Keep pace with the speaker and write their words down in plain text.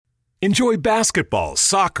Enjoy basketball,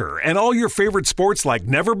 soccer, and all your favorite sports like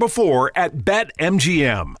never before at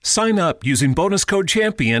BetMGM. Sign up using bonus code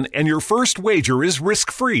CHAMPION and your first wager is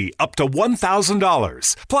risk-free up to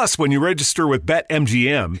 $1,000. Plus, when you register with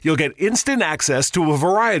BetMGM, you'll get instant access to a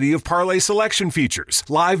variety of parlay selection features,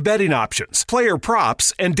 live betting options, player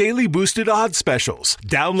props, and daily boosted odds specials.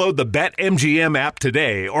 Download the BetMGM app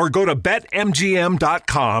today or go to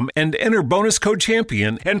BetMGM.com and enter bonus code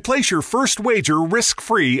CHAMPION and place your first wager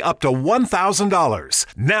risk-free up to $1,000.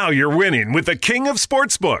 Now you're winning with the king of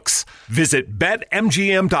sportsbooks. Visit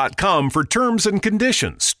BetMGM.com for terms and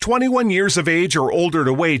conditions. 21 years of age or older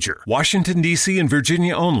to wager. Washington, D.C. and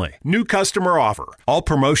Virginia only. New customer offer. All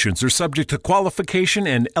promotions are subject to qualification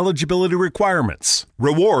and eligibility requirements.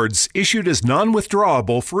 Rewards issued as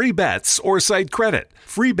non-withdrawable free bets or site credit.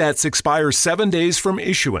 Free bets expire 7 days from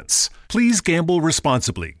issuance. Please gamble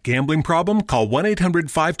responsibly. Gambling problem? Call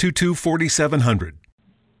 1-800-522-4700.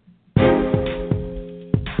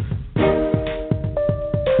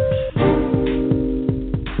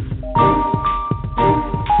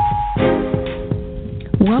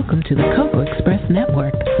 Welcome to the Cocoa Express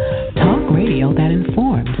Network. Talk radio that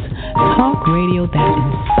informs. Talk radio that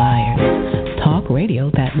inspires. Talk radio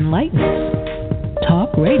that enlightens.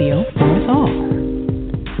 Talk radio for us all.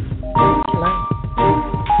 Hello.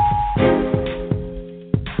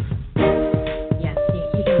 Yes, you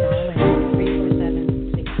can dial in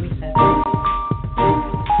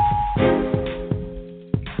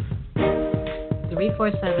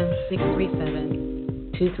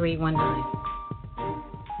 347-637.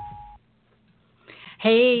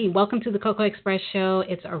 Hey, welcome to the Cocoa Express Show.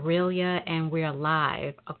 It's Aurelia, and we're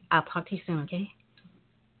live. I'll talk to you soon, okay?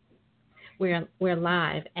 We're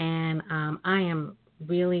live, and I am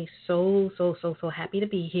really so happy to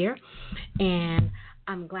be here, and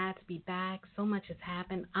I'm glad to be back. So much has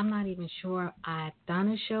happened. I'm not even sure I've done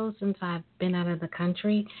a show since I've been out of the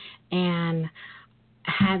country, and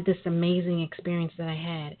had this amazing experience that I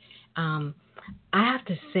had. I have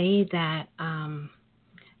to say that I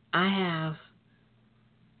have,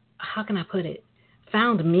 how can I put it,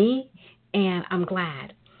 found me, and I'm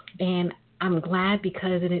glad. And I'm glad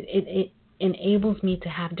because it enables me to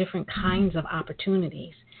have different kinds of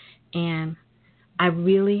opportunities. And I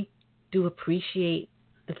really do appreciate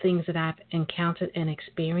the things that I've encountered and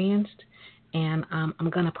experienced. And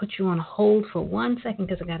I'm going to put you on hold for 1 second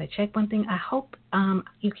because I got to check one thing. I hope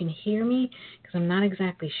you can hear me because I'm not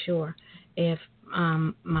exactly sure if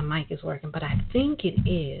my mic is working, but I think it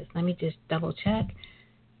is. Let me just double check.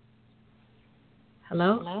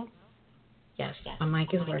 Hello? Yes, my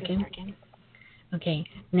mic is working. Okay,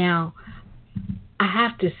 now I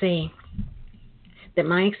have to say that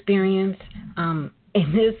my experience in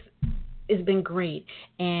this has been great,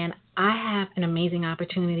 and I have an amazing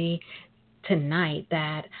opportunity tonight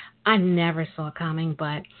that I never saw coming,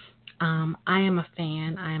 but I am a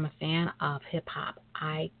fan. I am a fan of hip hop.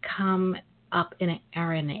 I come up in an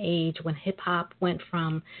era and an age when hip hop went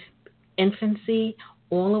from infancy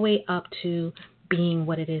all the way up to being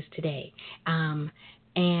what it is today. And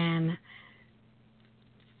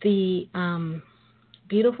the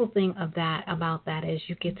beautiful thing about that is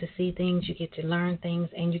you get to see things, you get to learn things,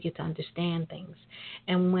 and you get to understand things.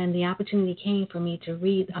 And when the opportunity came for me to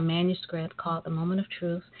read a manuscript called The Moment of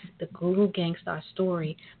Truth, The Guru GangStarr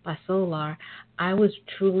Story by Solar, I was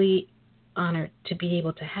truly honored to be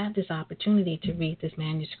able to have this opportunity to read this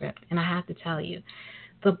manuscript. And I have to tell you,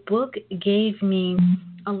 the book gave me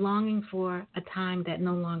a longing for a time that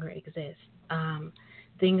no longer exists.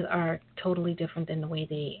 Things are totally different than the way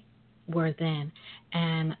they were then.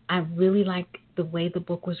 And I really like the way the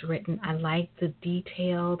book was written. I like the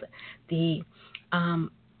detailed, the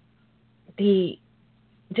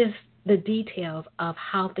details of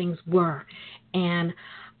how things were. And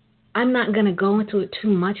I'm not going to go into it too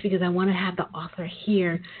much because I want to have the author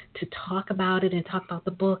here to talk about it and talk about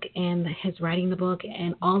the book and his writing the book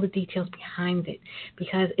and all the details behind it,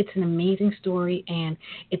 because it's an amazing story and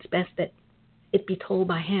it's best that it be told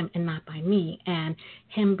by him and not by me. And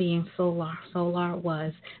him being Solar. Solar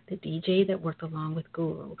was the DJ that worked along with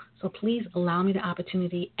Guru. So please allow me the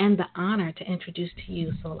opportunity and the honor to introduce to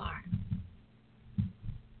you Solar.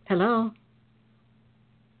 Hello?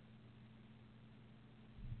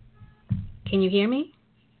 Can you hear me?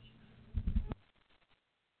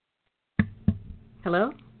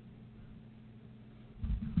 Hello?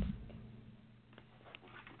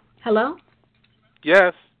 Hello?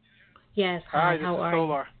 Yes. Yes. Hi, how are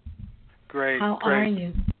Solar. You? Great. How great. are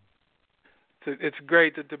you? It's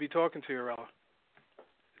great to be talking to you, Rella.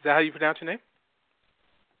 Is that how you pronounce your name?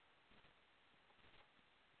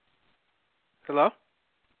 Hello?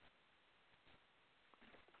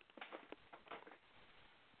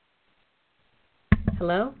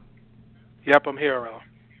 Hello? Yep, I'm here, Aurelia.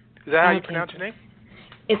 Is that how you Okay. pronounce your name?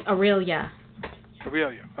 It's Aurelia.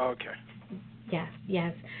 Aurelia. Oh, okay. Yes,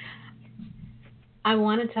 yes. I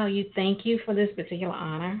want to tell you thank you for this particular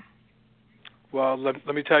honor. Well, let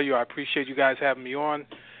me tell you, I appreciate you guys having me on,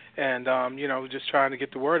 and just trying to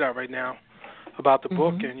get the word out right now about the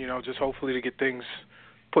book, Mm-hmm. and just hopefully to get things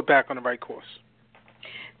put back on the right course.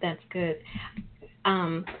 That's good.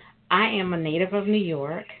 I am a native of New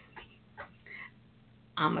York.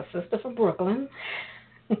 I'm a sister from Brooklyn.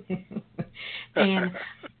 And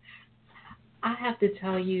I have to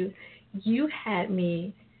tell you, you had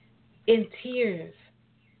me in tears,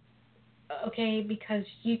 okay, because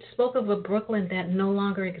you spoke of a Brooklyn that no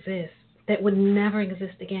longer exists, that would never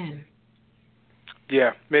exist again.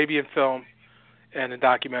 Yeah, maybe in film and in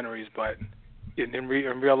documentaries, but in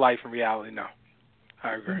real life and reality, no.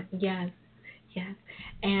 I agree. Yes, yes.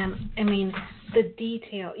 And, I mean, the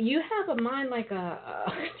detail. You have a mind like an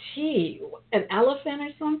elephant or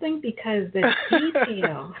something, because the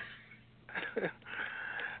detail.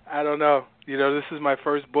 I don't know. This is my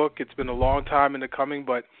first book. It's been a long time in the coming,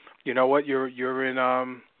 but you know what? You're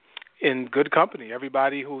in good company.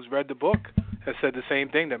 Everybody who's read the book has said the same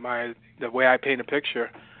thing, that the way I paint a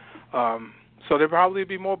picture. So there'll probably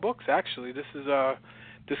be more books. Actually, this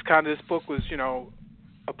book was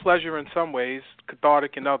a pleasure in some ways,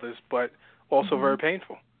 cathartic in others, but also very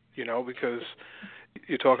painful. Because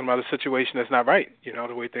you're talking about a situation that's not right.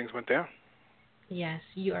 The way things went down. Yes,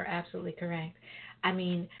 you are absolutely correct. I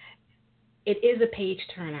mean, it is a page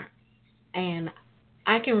turner, and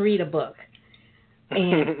I can read a book.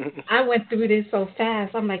 And I went through this so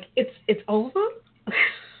fast. I'm like, it's over?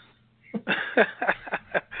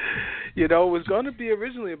 It was going to be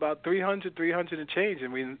originally about 300 and change,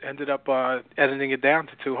 and we ended up editing it down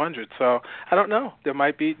to 200. So I don't know. There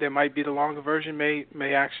might be the longer version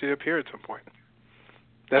may actually appear at some point.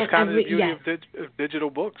 That's kind of the beauty of digital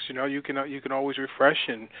books. You can always refresh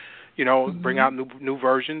and bring out new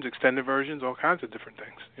versions, extended versions, all kinds of different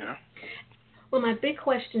things. Well, my big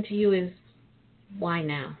question to you is, why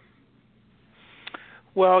now?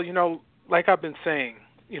 Well, like I've been saying,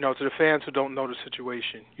 to the fans who don't know the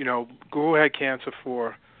situation, Guru had cancer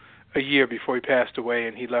for a year before he passed away,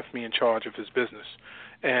 and he left me in charge of his business.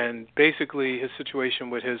 And basically, his situation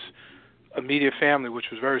with his immediate family, which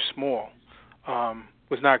was very small,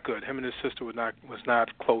 was not good. Him and his sister was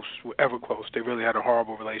not close, ever close. They really had a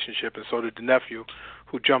horrible relationship, and so did the nephew,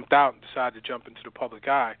 who jumped out and decided to jump into the public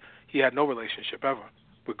eye. He had no relationship ever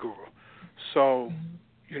with Guru. So,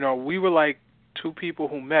 we were like two people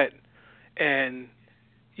who met, and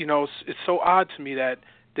it's so odd to me that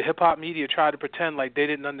the hip-hop media tried to pretend like they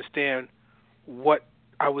didn't understand what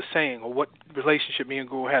I was saying or what relationship me and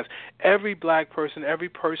Guru has. Every black person, every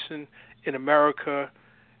person in America,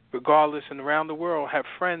 regardless, and around the world, have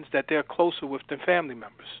friends that they're closer with than family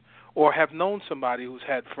members, or have known somebody who's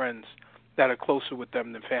had friends that are closer with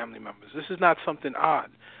them than family members. This is not something odd.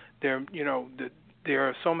 There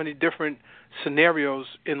are so many different scenarios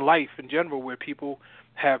in life in general where people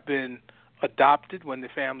have been adopted when the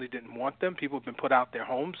family didn't want them. People have been put out their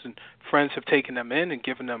homes, and friends have taken them in and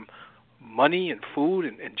given them money and food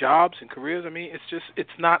and jobs and careers. I mean, it's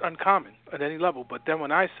not uncommon at any level. But then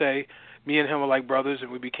when I say me and him are like brothers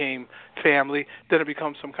and we became family, then it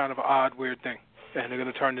becomes some kind of odd, weird thing. And they're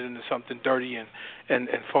going to turn it into something dirty and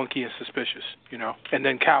funky and suspicious, and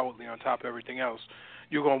then cowardly on top of everything else.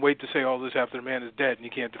 You're going to wait to say all this after the man is dead and he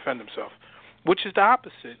can't defend himself, which is the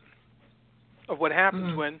opposite of what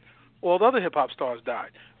happens when all the other hip-hop stars died.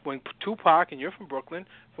 When Tupac, and you're from Brooklyn,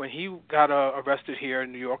 when he got arrested here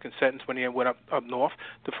in New York and sentenced when he went up north,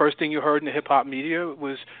 the first thing you heard in the hip-hop media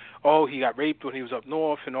was, oh, he got raped when he was up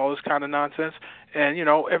north and all this kind of nonsense and,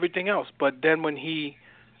 everything else. But then when he,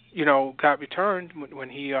 got returned, when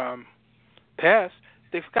he passed,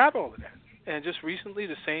 they forgot all of that. And just recently,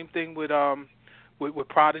 the same thing with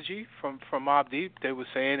Prodigy from Mobb Deep. They were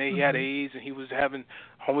saying that he had AIDS and he was having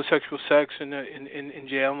homosexual sex in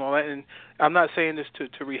jail and all that. And I'm not saying this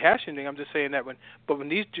to rehash anything. I'm just saying that when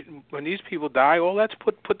these people die, all that's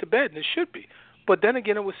put to bed, and it should be. But then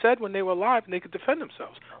again, it was said when they were alive and they could defend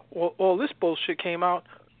themselves. All this bullshit came out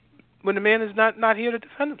when the man is not here to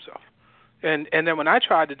defend himself. And then when I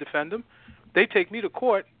tried to defend him, they take me to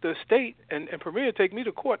court, the state and Premier take me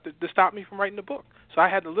to court to stop me from writing the book. So I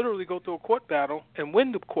had to literally go through a court battle and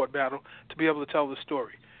win the court battle to be able to tell the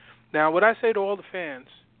story. Now, what I say to all the fans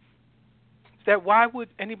is that why would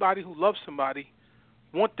anybody who loves somebody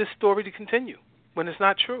want this story to continue when it's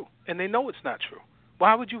not true? And they know it's not true.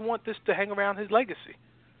 Why would you want this to hang around his legacy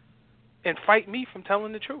and fight me from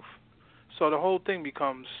telling the truth? So the whole thing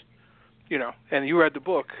becomes, and you read the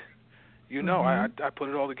book, You know, I put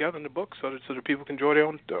it all together in the book so that people can draw their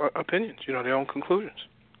own opinions, their own conclusions.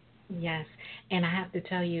 Yes, and I have to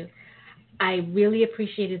tell you, I really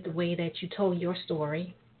appreciated the way that you told your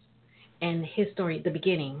story and his story, the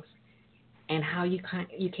beginnings, and how you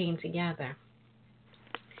came together.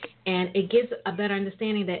 And it gives a better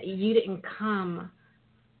understanding that you didn't come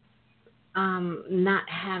not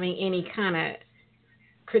having any kind of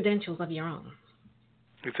credentials of your own.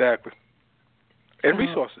 Exactly. And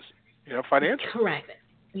resources, financial. Correct.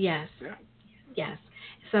 Yes. Yeah. Yes.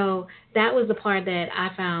 So that was the part that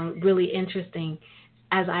I found really interesting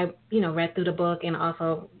as I, read through the book and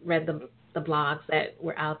also read the blogs that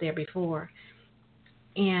were out there before.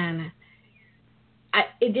 And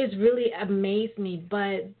it just really amazed me.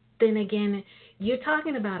 But then again, you're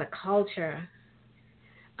talking about a culture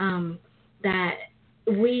that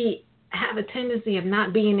we have a tendency of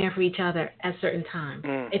not being there for each other at certain times,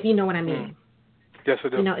 if you know what I mean. Yes, I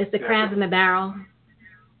do. It's the crabs in the barrel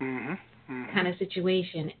kind of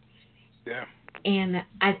situation. Yeah. And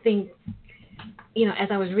I think, as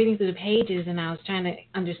I was reading through the pages and I was trying to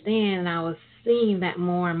understand, and I was seeing that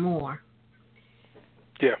more and more.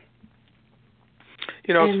 Yeah.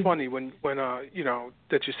 It's funny when that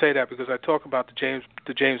you say that, because I talk about the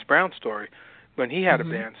James Brown story when he had a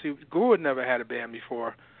band. See, Guru had never had a band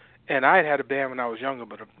before, and I had a band when I was younger,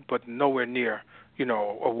 but nowhere near,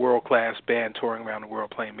 a world-class band touring around the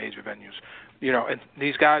world playing major venues. And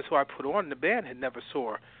these guys who I put on in the band had never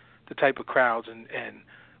saw the type of crowds and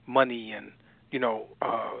money and,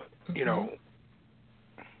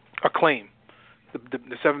 acclaim.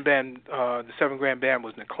 The seven grand band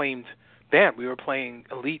was an acclaimed band. We were playing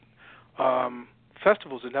elite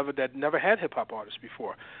festivals that never had hip hop artists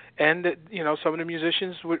before, and some of the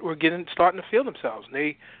musicians were starting to feel themselves. And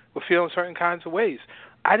they were feeling certain kinds of ways.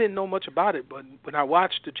 I didn't know much about it, but when I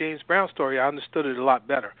watched the James Brown story, I understood it a lot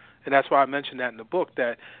better, and that's why I mentioned that in the book.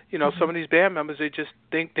 That some of these band members, they just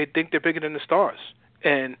think they're bigger than the stars,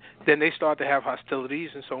 and then they start to have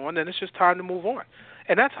hostilities and so on. And it's just time to move on,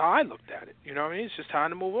 and that's how I looked at it. It's just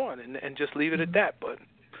time to move on and just leave it at that. But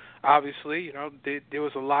obviously, there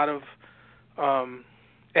was a lot of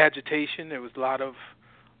agitation. There was a lot of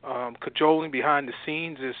cajoling behind the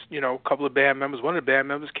scenes. There's, a couple of band members. One of the band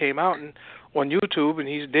members came out on YouTube, and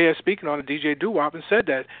he's there speaking on a DJ doo-wop and said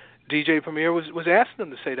that DJ Premier was asking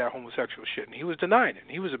him to say that homosexual shit, and he was denying it.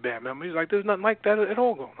 And he was a band member. He's like, there's nothing like that at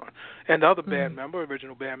all going on. And the other band member,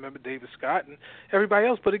 original band member, David Scott, and everybody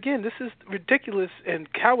else. But again, this is ridiculous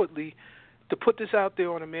and cowardly to put this out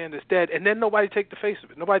there on a man that's dead, and then nobody take the face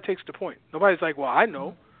of it. Nobody takes the point. Nobody's like, well, I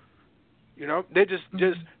know. They're just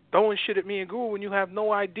throwing shit at me and Guru when you have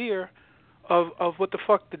no idea of what the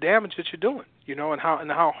fuck the damage that you're doing, and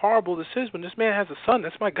how horrible this is. When this man has a son,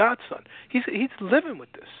 that's my godson. He's living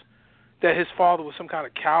with this, that his father was some kind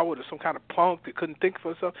of coward or some kind of punk that couldn't think for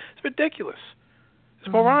himself. It's ridiculous. It's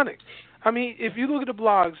moronic. I mean, if you look at the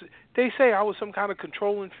blogs, they say I was some kind of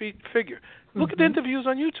controlling figure. Look at the interviews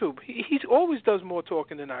on YouTube. He always does more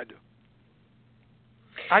talking than I do.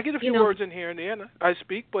 I get a few words in here and there, and I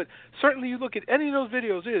speak, but certainly you look at any of those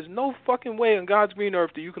videos, there's no fucking way on God's green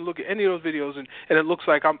earth that you can look at any of those videos and it looks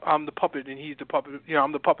like I'm the puppet and he's the puppet.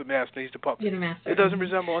 I'm the puppet master and he's the puppet. You're the master. It doesn't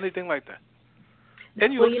resemble anything like that.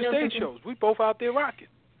 And you look at stage shows. We both out there rocking.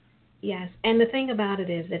 Yes, and the thing about it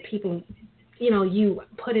is that people, you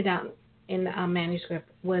put it out in the manuscript,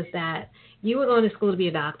 was that you were going to school to be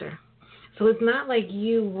a doctor. So it's not like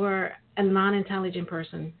you were a non-intelligent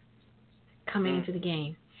person coming into the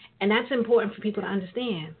game. And that's important for people to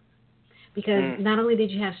understand, because not only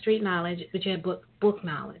did you have street knowledge, but you had book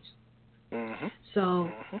knowledge. So,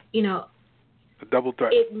 a double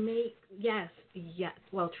threat. It made, yes,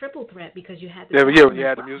 well, triple threat, because you had you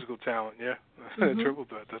had the musical talent, triple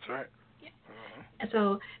threat, that's right. Yeah.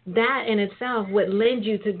 So that in itself would lend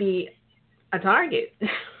you to be a target.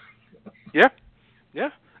 Yeah.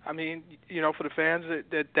 I mean, for the fans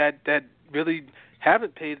that really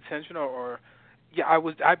haven't paid attention or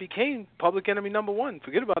I became public enemy number one.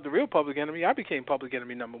 Forget about the real public enemy. I became public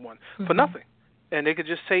enemy number one for nothing. And they could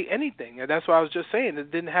just say anything. And that's what I was just saying.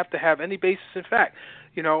 It didn't have to have any basis in fact.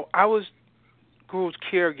 I was Guru's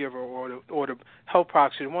caregiver or the health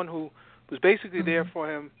proxy, the one who was basically there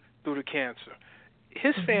for him through the cancer.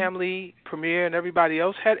 His family, Premier, and everybody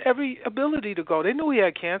else had every ability to go. They knew he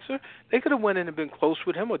had cancer. They could have went in and been close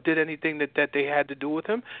with him or did anything that they had to do with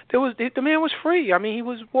him. The man was free. I mean, he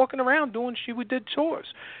was walking around doing shit. We did tours.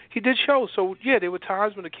 He did shows. So, there were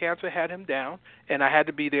times when the cancer had him down, and I had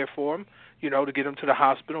to be there for him. to get them to the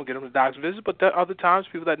hospital, get them to doctor's visits. But there are other times,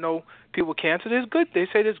 people that know people with cancer, they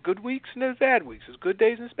say there's good weeks and there's bad weeks. There's good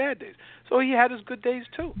days and there's bad days. So he had his good days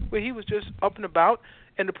too, where he was just up and about.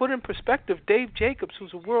 And to put it in perspective, Dave Jacobs,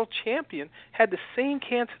 who's a world champion, had the same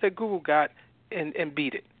cancer that Guru got and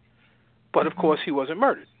beat it. But of course, he wasn't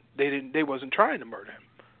murdered. They wasn't trying to murder him.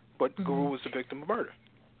 But Guru was the victim of murder.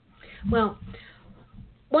 Well,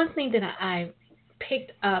 one thing that I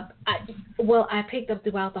picked up, I picked up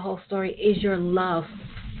throughout the whole story is your love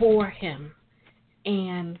for him.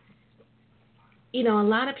 And, a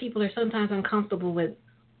lot of people are sometimes uncomfortable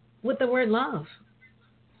with the word love,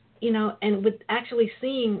 and with actually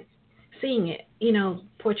seeing it,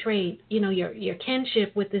 portrayed, your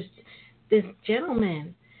kinship with this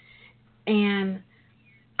gentleman. And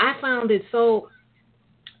I found it so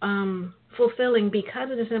fulfilling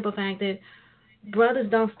because of the simple fact that brothers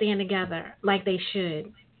don't stand together like they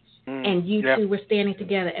should. And you two were standing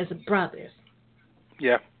together as brothers.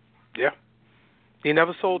 Yeah. He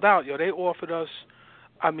never sold out. They offered us,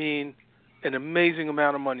 an amazing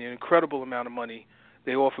amount of money, an incredible amount of money.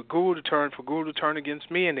 They offered Guru to turn against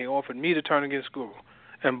me, and they offered me to turn against Guru.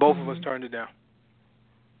 And both of us turned it down,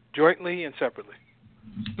 jointly and separately.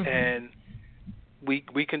 And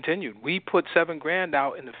we continued. We put $7,000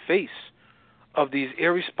 out in the face of these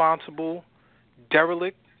irresponsible,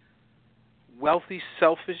 derelict, wealthy,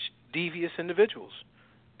 selfish, devious individuals,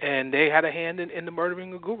 and they had a hand in the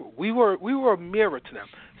murdering of Guru. We were a mirror to them.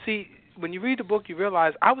 See, when you read the book, you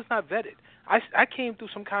realize I was not vetted. I came through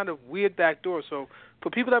some kind of weird back door. So for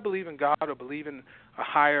people that believe in God or believe in a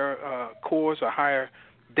higher cause, a higher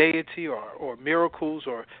deity or miracles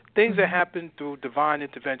or things that happen through divine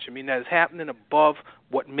intervention, that is happening above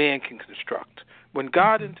what man can construct. When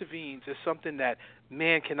God intervenes, it's something that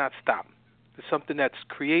man cannot stop. It's something that's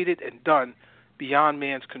created and done beyond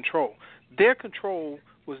man's control. Their control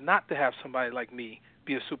was not to have somebody like me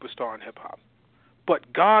be a superstar in hip-hop.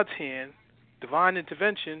 But God's hand, divine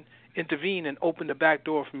intervention, intervened and opened the back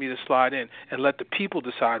door for me to slide in and let the people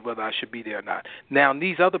decide whether I should be there or not. Now,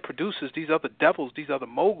 these other producers, these other devils, these other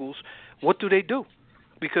moguls, what do?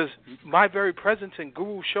 Because my very presence in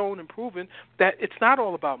Guru's shown and proven that it's not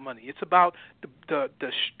all about money. It's about the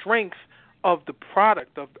strength of the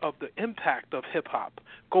product, of the impact of hip-hop.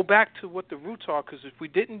 Go back to what the roots are, because if we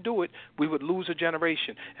didn't do it, we would lose a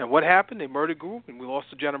generation. And what happened? They murdered Guru, and we lost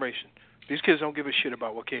a generation. These kids don't give a shit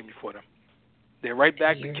about what came before them. They're right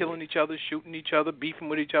back to killing each other, shooting each other, beefing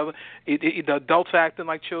with each other. The adults acting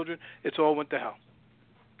like children. It's all went to hell.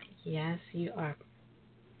 Yes, you are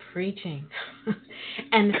preaching.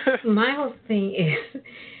 And my whole thing is...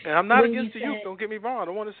 And I'm not against the youth, don't get me wrong. I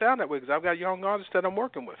don't want to sound that way, because I've got young artists that I'm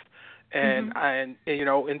working with. And,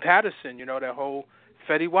 in Patterson, that whole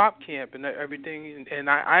Fetty Wap camp and everything, and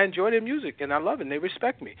I enjoy their music, and I love it, and they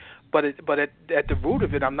respect me. But at the root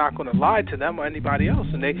of it, I'm not going to lie to them or anybody else,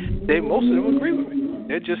 and they most of them agree with me.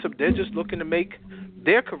 They're just looking to make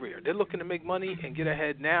their career. They're looking to make money and get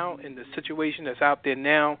ahead now in the situation that's out there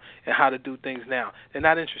now and how to do things now. They're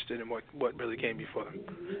not interested in what really came before them.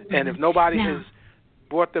 And if nobody has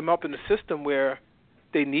brought them up in the system where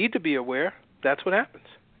they need to be aware, that's what happens.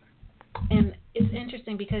 And it's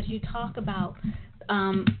interesting because you talk about,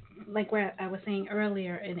 like what I was saying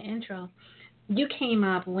earlier in the intro, you came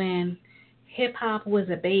up when hip-hop was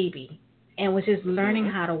a baby and was just learning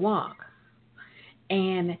how to walk.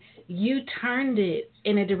 And you turned it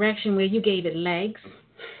in a direction where you gave it legs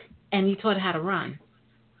and you taught it how to run.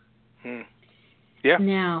 Yeah.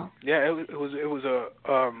 Now. Yeah, it was a,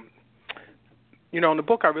 in the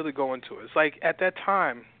book I really go into it. It's like at that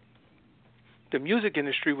time, the music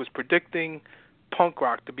industry was predicting punk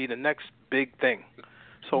rock to be the next big thing.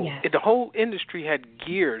 So the whole industry had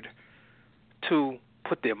geared to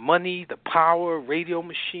put their money, the power, radio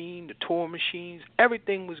machine, the tour machines,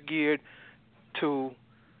 everything was geared to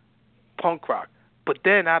punk rock. But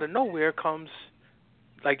then out of nowhere comes,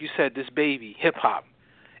 like you said, this baby, hip-hop.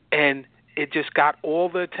 And it just got all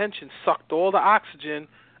the attention, sucked all the oxygen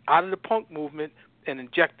out of the punk movement and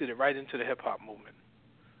injected it right into the hip-hop movement.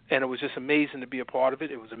 And it was just amazing to be a part of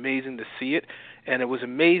it. It was amazing to see it. And it was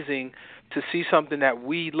amazing to see something that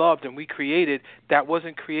we loved and we created that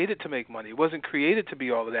wasn't created to make money. It wasn't created to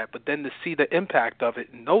be all of that. But then to see the impact of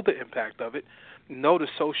it, know the impact of it, know the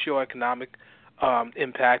socioeconomic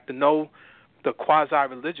impact, to know the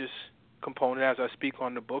quasi-religious component, as I speak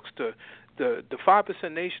on the books, the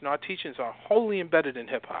 5% Nation, our teachings are wholly embedded in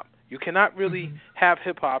hip-hop. You cannot really have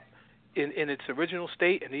hip-hop in its original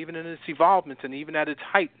state and even in its evolvement and even at its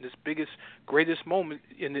height, this biggest, greatest moment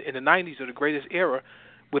in the 90s or the greatest era,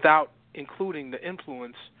 without including the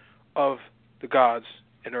influence of the gods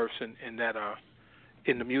and earths in that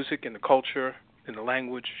in the music, in the culture, in the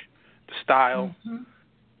language, the style,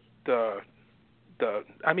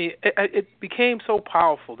 it became so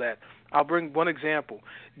powerful that I'll bring one example.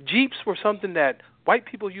 Jeeps were something that white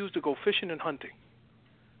people used to go fishing and hunting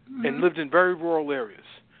and lived in very rural areas.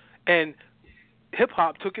 And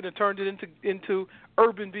hip-hop took it and turned it into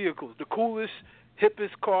urban vehicles. The coolest,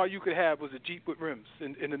 hippest car you could have was a Jeep with rims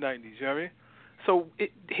in the 90s, you know what I mean? So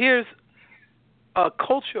here's a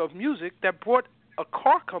culture of music that brought a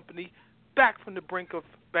car company back from the brink of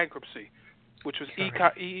bankruptcy, which was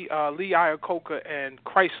Lee Iacocca and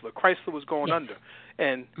Chrysler. Chrysler was going under,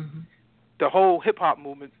 and the whole hip-hop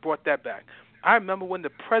movement brought that back. I remember when the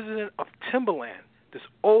president of Timberland, this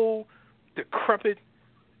old, decrepit,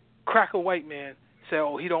 cracker white man, said,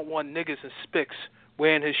 he don't want niggas and spicks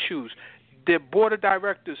wearing his shoes. Their board of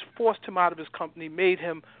directors forced him out of his company, made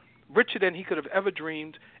him richer than he could have ever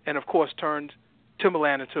dreamed, and, of course, turned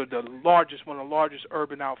Timberland into one of the largest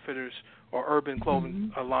urban outfitters or urban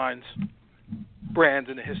clothing lines, brands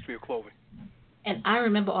in the history of clothing. And I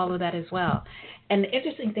remember all of that as well. And the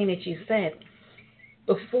interesting thing that you said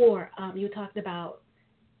before, you talked about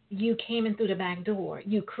you came in through the back door.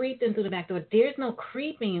 You creeped in through the back door. There's no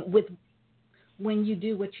creeping when you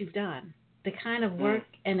do what you've done. The kind of work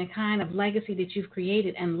and the kind of legacy that you've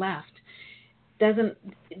created and left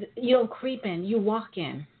you don't creep in, you walk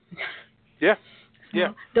in. Yeah.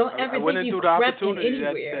 So don't ever think you crept in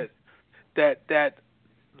anywhere. That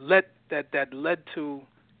led to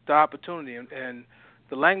the opportunity, and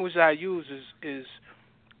the language that I use is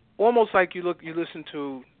almost like you listen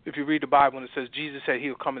to, if you read the Bible and it says Jesus said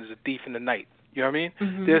he'll come as a thief in the night. You know what I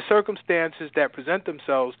mean? There are circumstances that present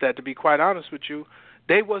themselves that, to be quite honest with you,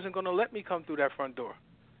 they wasn't going to let me come through that front door.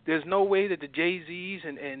 There's no way that the Jay-Z's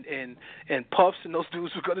and Puffs and those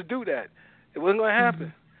dudes were going to do that. It wasn't going to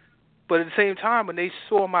happen. But at the same time, when they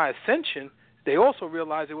saw my ascension, they also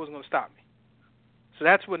realized it wasn't going to stop me. So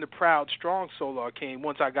that's when the Proud Strong Solar came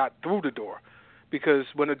once I got through the door. Because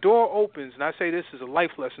when the door opens, and I say this is a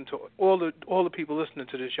life lesson to all the people listening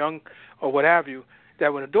to this, young or what have you,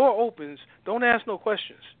 that when the door opens, don't ask no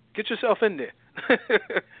questions. Get yourself in there.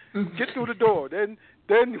 Get through the door. Then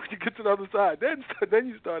when you get to the other side, then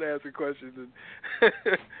you start asking questions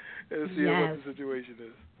and see what the situation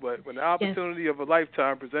is. But when the opportunity of a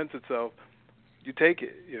lifetime presents itself, you take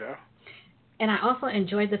it, you know. And I also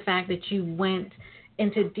enjoyed the fact that you went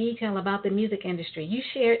into detail about the music industry. You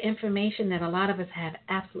shared information that a lot of us have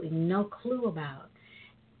absolutely no clue about.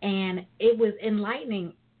 And it was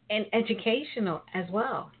enlightening and educational as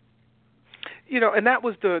well. You know, and that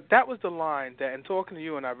was the line that, in talking to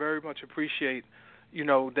you, and I very much appreciate, you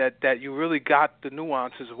know, that you really got the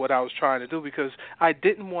nuances of what I was trying to do, because I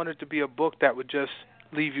didn't want it to be a book that would just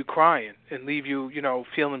leave you crying and leave you, you know,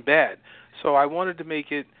 feeling bad. So I wanted to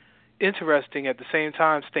make it interesting, at the same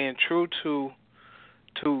time staying true to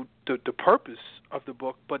the purpose of the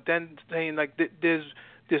book, but then saying, like, there's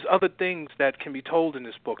other things that can be told in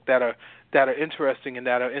this book that are interesting and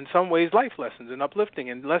that are in some ways life lessons and uplifting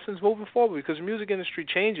and lessons moving forward, because the music industry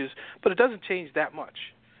changes, but it doesn't change that much.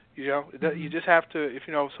 You know, you just have to, if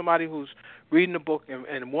you know somebody who's reading the book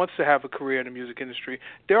and wants to have a career in the music industry,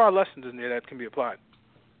 there are lessons in there that can be applied.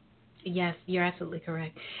 Yes, you're absolutely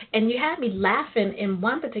correct. And you had me laughing in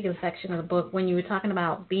one particular section of the book when you were talking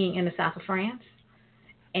about being in the south of France.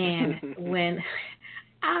 And when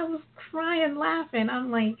I was crying, laughing, I'm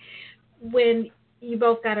like, when you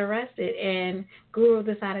both got arrested and Guru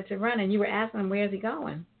decided to run and you were asking him, where's he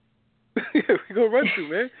going? Yeah, we gonna run to,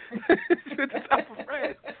 man. He's in the south of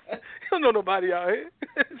France. You don't know nobody out here.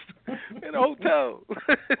 In a hotel.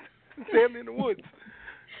 Damn in the woods.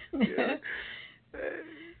 Yeah.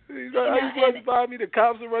 He's running by me. The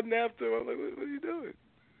cops are running after him. I'm like, what are you doing?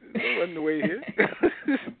 There's no running away here.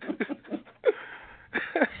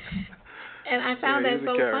 And I found that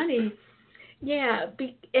so funny. Yeah,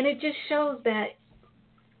 and it just shows that,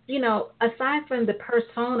 you know, aside from the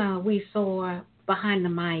persona we saw behind the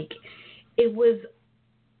mic, there was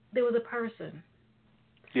a person.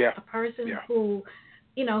 Yeah. A person who,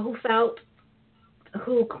 you know, who felt,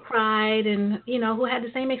 who cried, and, you know, who had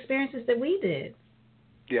the same experiences that we did.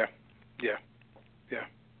 Yeah.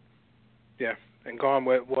 And gone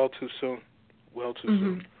well too soon. Well too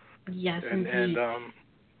soon. Yes, and, indeed. And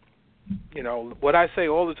you know, what I say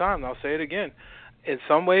all the time, and I'll say it again, in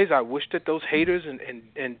some ways I wish that those haters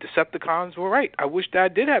and Decepticons were right. I wish that I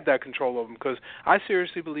did have that control over them, because I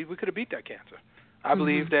seriously believe we could have beat that cancer. I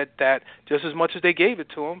believe that just as much as they gave it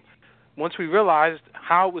to them, once we realized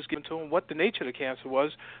how it was given to them, what the nature of the cancer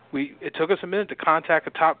was, it took us a minute to contact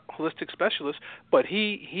a top holistic specialist, but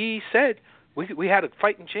he said we had a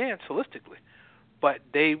fighting chance holistically. But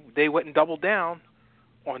they went and doubled down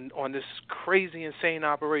on this crazy, insane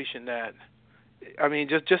operation that, I mean,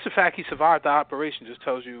 just the fact he survived the operation just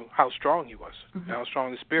tells you how strong he was, how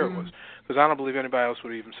strong the spirit was. Because I don't believe anybody else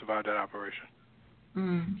would even survive that operation.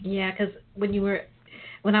 Yeah, because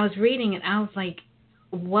when I was reading it, I was like,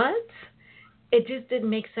 what? It just didn't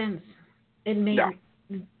make sense. It made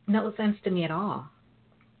no sense to me at all.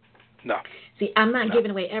 No. See, I'm not giving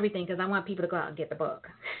away everything because I want people to go out and get the book.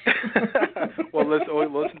 Well, let's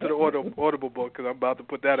listen to the Audible book because I'm about to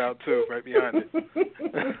put that out too, right behind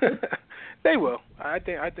it. They will. I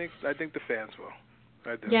think the fans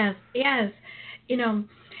will. I do. Yes. You know,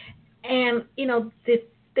 and you know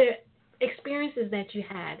the experiences that you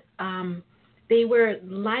had, they were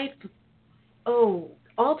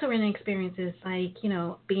altering experiences, like, you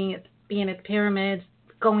know, being at the pyramids,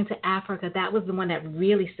 going to Africa. That was the one that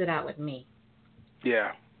really stood out with me.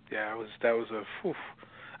 Yeah. That was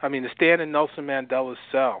I mean, to stand in Nelson Mandela's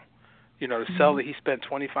cell, you know, the cell that he spent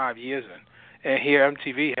 25 years in, and here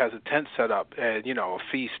MTV has a tent set up and, you know, a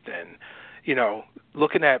feast, and, you know,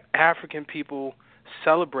 looking at African people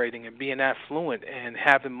celebrating and being affluent and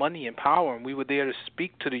having money and power, and we were there to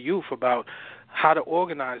speak to the youth about how to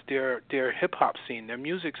organize their hip-hop scene, their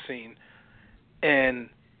music scene, and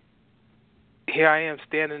here I am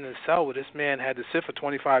standing in a cell where this man had to sit for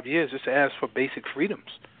 25 years just to ask for basic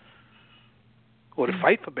freedoms, or to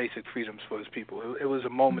fight for basic freedoms for his people. It was a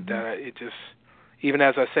moment that it just, even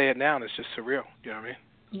as I say it now, it's just surreal. You know what I mean?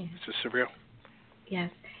 Yeah. It's just surreal.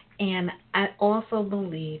 Yes. And I also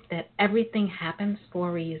believe that everything happens for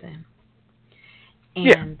a reason.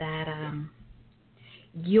 And that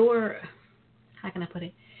how can I put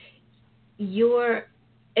it? Your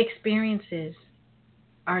experiences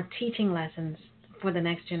are teaching lessons for the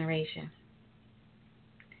next generation.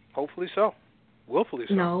 Hopefully so. Willfully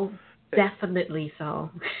so. No, definitely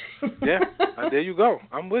so. Yeah, there you go.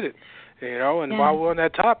 I'm with it. You know, and while we're on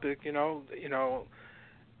that topic, you know,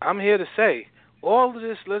 I'm here to say all of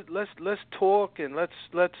this. Let's talk and let's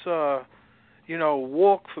you know,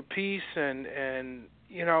 walk for peace and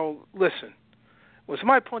you know, listen. When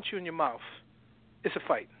somebody punch you in your mouth, it's a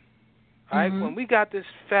fight. All right. When we got this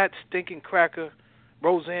fat stinking cracker,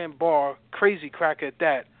 Roseanne Barr, crazy cracker at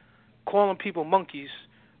that, calling people monkeys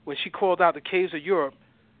when she called out the caves of Europe,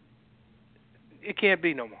 it can't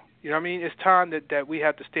be no more. You know what I mean? It's time that we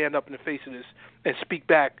have to stand up in the face of this and speak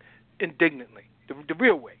back indignantly, the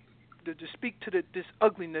real way, to speak to this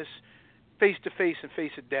ugliness face to face and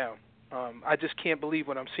face it down. I just can't believe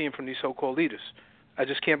what I'm seeing from these so-called leaders. I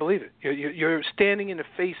just can't believe it. You're standing in the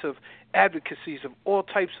face of advocacies of all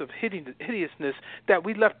types of hideousness that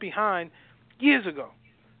we left behind years ago.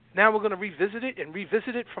 Now we're going to revisit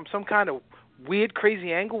it from some kind of weird,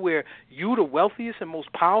 crazy angle where you, the wealthiest and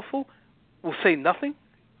most powerful, will say nothing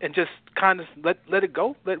and just kind of let it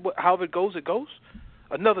go. However it goes, it goes.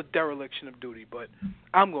 Another dereliction of duty, but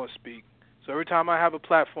I'm going to speak. So every time I have a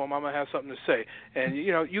platform, I'm going to have something to say. And,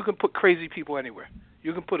 you know, you can put crazy people anywhere.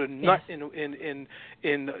 You can put a nut in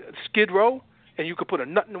Skid Row, and you can put a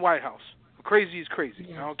nut in the White House. Crazy is crazy.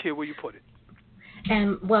 Yes. I don't care where you put it.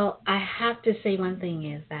 And, well, I have to say one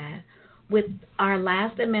thing is that with our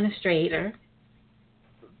last administrator,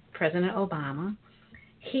 President Obama,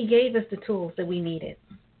 he gave us the tools that we needed.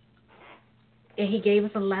 And he gave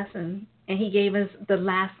us a lesson, and he gave us the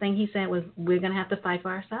last thing he said was, we're going to have to fight for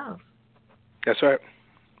ourselves. That's right.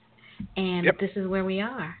 And this is where we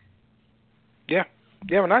are. Yeah.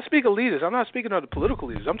 Yeah, when I speak of leaders, I'm not speaking of the political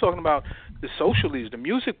leaders. I'm talking about the social leaders, the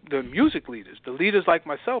music leaders, the leaders like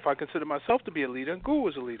myself. I consider myself to be a leader, and Guru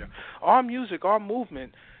is a leader. Our music, our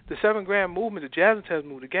movement, the 7 Grand movement, the Jazz and Taz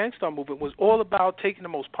movement, the GangStarr movement was all about taking the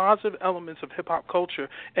most positive elements of hip-hop culture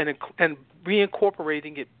and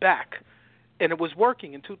reincorporating it back. And it was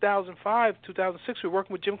working. In 2005, 2006, we were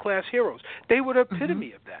working with Gym Class Heroes. They were the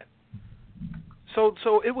epitome of that.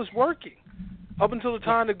 So it was working. Up until the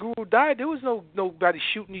time the Guru died, there was nobody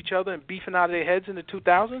shooting each other and beefing out of their heads in the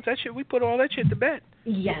 2000s. That shit, we put all that shit to bed.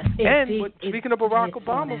 Yes. Speaking of Barack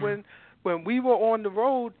Obama, when we were on the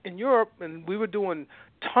road in Europe and we were doing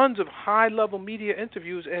tons of high-level media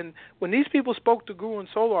interviews, and when these people spoke to Guru and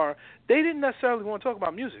Solar, they didn't necessarily want to talk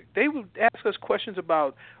about music. They would ask us questions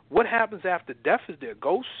about what happens after death. Is there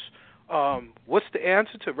ghosts? What's the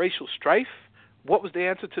answer to racial strife? What was the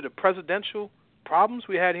answer to the presidential problems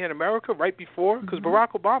we had here in America right before? Because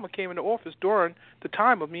Barack Obama came into office during the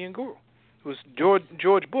time of me and Guru. It was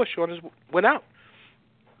George Bush went out.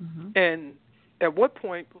 And at what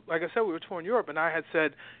point, like I said, we were touring Europe, and I had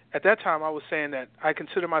said, at that time I was saying that I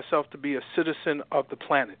consider myself to be a citizen of the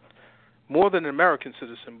planet. More than an American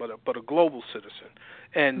citizen, but a global citizen.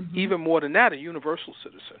 And even more than that, a universal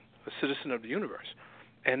citizen, a citizen of the universe.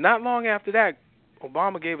 And not long after that,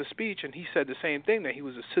 Obama gave a speech, and he said the same thing, that he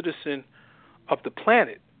was a citizen of the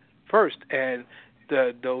planet first, and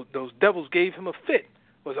those devils gave him a fit.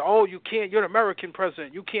 Was, oh, you can't, you're an American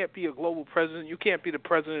president, you can't be a global president, you can't be the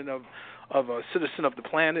president of a citizen of the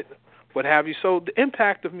planet, what have you. So the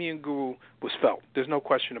impact of me and Guru was felt. There's no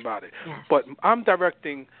question about it. Yes. But I'm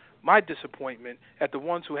directing my disappointment at the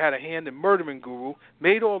ones who had a hand in murdering Guru,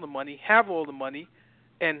 made all the money, have all the money,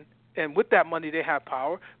 and with that money they have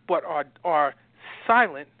power, but are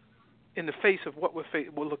silent in the face of what we're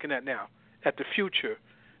looking at now, at the future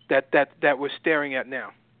that we're staring at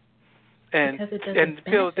now. And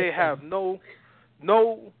feel they have no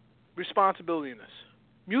responsibility in this.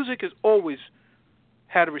 Music has always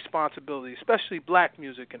had a responsibility, especially black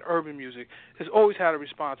music and urban music, has always had a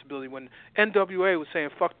responsibility. When NWA was saying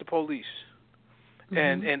fuck the police,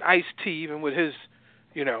 and Ice-T, even with his,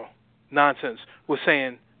 nonsense, was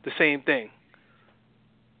saying the same thing.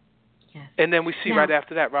 Yes. And then we see right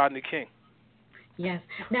after that Rodney King. Yes.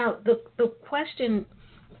 Now, the question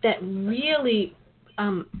that really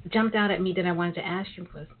jumped out at me that I wanted to ask you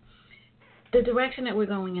was the direction that we're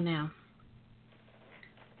going in now.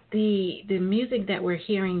 The music that we're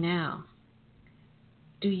hearing now,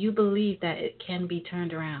 do you believe that it can be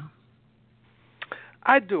turned around?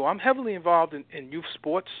 I do. I'm heavily involved in youth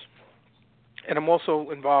sports, and I'm also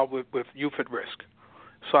involved with youth at risk.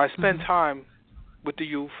 So I spend time with the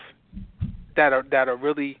youth that are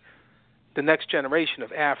really the next generation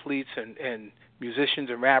of athletes and musicians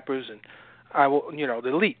and rappers, and the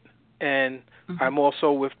elite. And I'm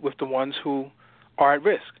also with the ones who are at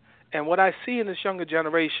risk. And what I see in this younger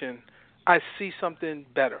generation, I see something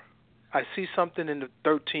better. I see something in the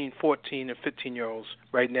 13, 14, and 15-year-olds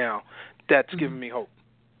right now that's giving me hope.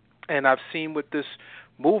 And I've seen with this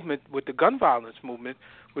movement, with the gun violence movement,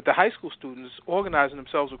 with the high school students organizing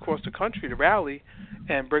themselves across the country to rally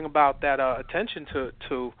and bring about that attention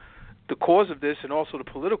to the cause of this, and also the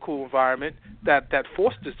political environment that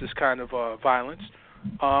fosters this kind of violence.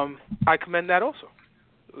 I commend that also.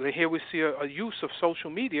 Here we see a use of social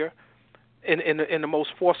media in the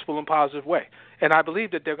most forceful and positive way. And I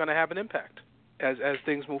believe that they're going to have an impact as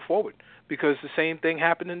things move forward, because the same thing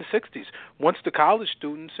happened in the 60s. Once the college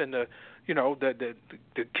students and the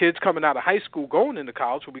kids coming out of high school going into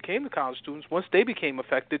college, who became the college students, once they became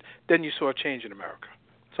affected, then you saw a change in America.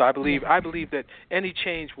 So I believe that any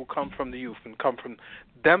change will come from the youth and come from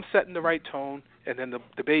them setting the right tone, and then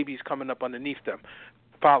the babies coming up underneath them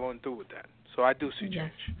following through with that. So I do see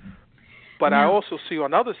change. Yes. But I also see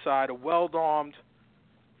on the other side a well-armed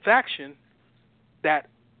faction that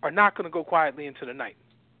are not going to go quietly into the night.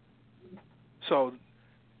 So,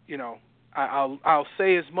 I'll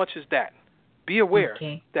say as much as that. Be aware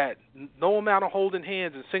that no amount of holding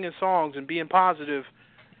hands and singing songs and being positive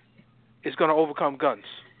is going to overcome guns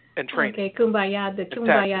and training. Okay, kumbaya. The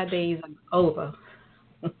kumbaya days are over.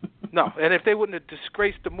 No, and if they wouldn't have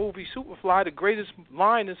disgraced the movie Superfly, the greatest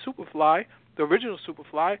line in Superfly, the original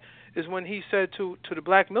Superfly, is when he said to the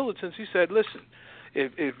black militants, he said, listen,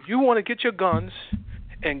 if you want to get your guns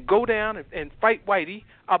and go down and fight Whitey,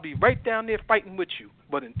 I'll be right down there fighting with you.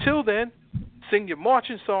 But until then, sing your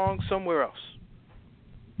marching song somewhere else.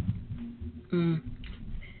 But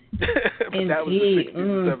Indeed. that was the 60s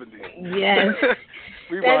and 70s. Yes.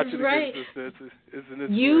 Rewatching right. It's an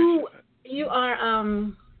inspiration. You are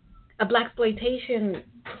a blaxploitation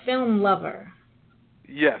film lover.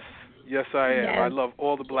 Yes, I am. Yes. I love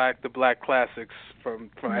all the black classics from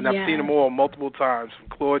and I've seen them all multiple times, from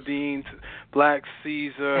Claudine to Black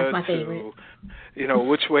Caesar to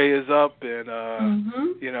Which Way Is Up, and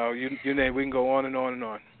you name. We can go on and on and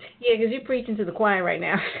on. Yeah, because you're preaching to the choir right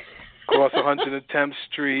now. Across 110th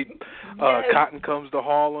Street, Cotton Comes to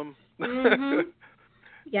Harlem.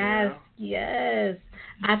 Yes, yes.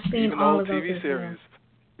 I've seen even all old of those TV series.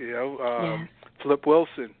 Yes. Flip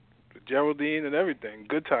Wilson, Geraldine, and everything.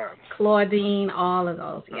 Good times. Claudine, all of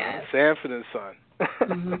those. Yes. Sanford and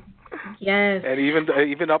Son. Yes. And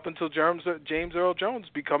even up until James Earl Jones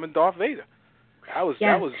becoming Darth Vader. That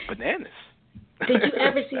was bananas. Did you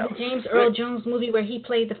ever see the James Earl Jones movie where he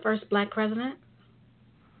played the first black president?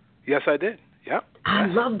 Yes, I did. Yep. I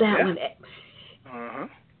love that one.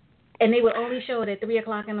 And they would only show it at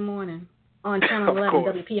 3:00 in the morning on Channel 11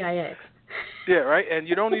 WPIX. Yeah, right. And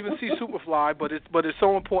you don't even see Superfly, but it's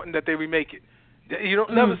so important that they remake it. You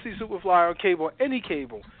don't never see Superfly on cable, or any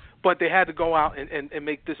cable, but they had to go out and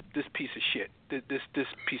make this piece of shit, this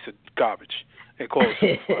piece of garbage, and call it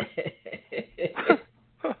Superfly.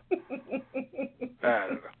 I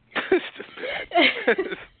don't know. It's just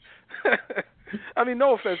bad. I mean,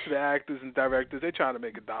 no offense to the actors and directors. They're trying to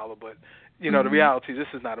make $1, but, the reality, this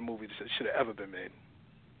is not a movie that should have ever been made.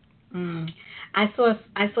 I saw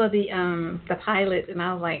the pilot and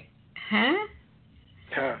I was like, huh?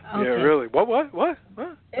 Yeah, Okay. yeah, really. What? What? What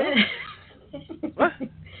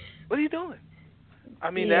are you doing?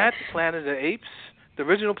 I mean, that Planet of the Apes, the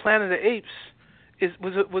original Planet of the Apes,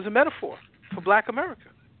 was a metaphor for Black America.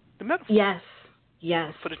 The metaphor.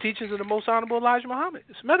 Yes. For the teachings of the Most Honorable Elijah Muhammad.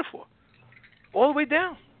 It's a metaphor. All the way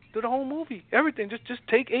down to the whole movie. Everything. Just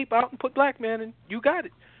take ape out and put black man and you got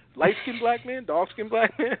it. Light-skinned black man, dark-skinned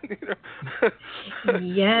black man.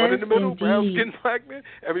 Yes, one in the middle, indeed. brown-skinned black man.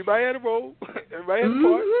 Everybody had a role. Everybody had a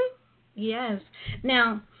part. Yes.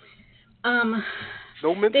 Now, no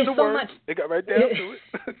mention of words. Much... They got right down to it.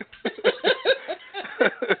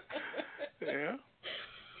 Yeah.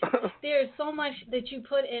 There's so much that you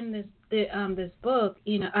put in this book.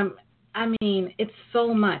 I mean, it's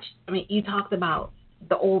so much. I mean, you talked about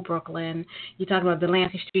the old Brooklyn. You talked about the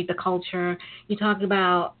Delancey Street, the culture. You talked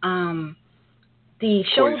about the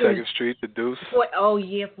shoulders. 42nd Street, the Deuce.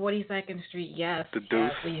 42nd Street. Yes. The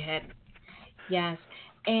Deuce. Yes.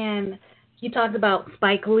 And you talked about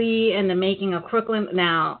Spike Lee and the making of Crooklyn.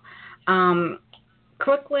 Now,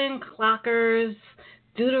 Crooklyn, Clockers,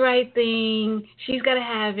 Do the Right Thing, She's Gotta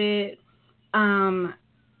Have It.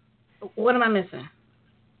 What am I missing?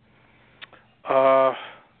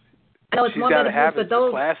 It's She's one Gotta of Have the It. It's a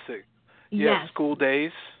classic. Yeah, yes. School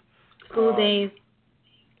Days.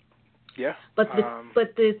 Yeah. But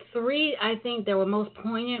the three I think that were most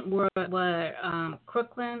poignant were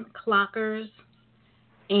Crooklyn, Clockers,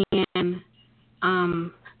 and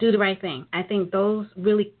Do the Right Thing. I think those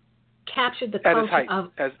really captured the culture at its height,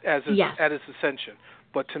 of at its ascension.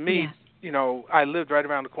 But to me, I lived right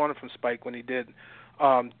around the corner from Spike when he did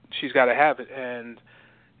She's Gotta Have It, and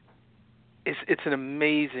it's an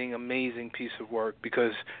amazing, amazing piece of work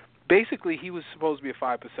because basically he was supposed to be a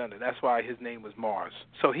 5%er. That's why his name was Mars.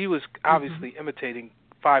 So he was obviously imitating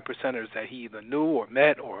 5%ers that he either knew or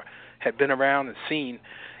met or had been around and seen,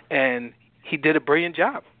 and he did a brilliant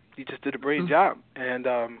job. He just did a brilliant job, and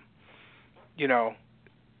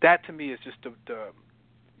that to me is just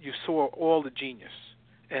you saw all the genius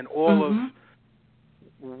and all of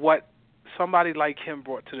what somebody like him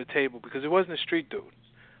brought to the table, because it wasn't a street dude,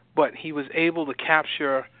 but he was able to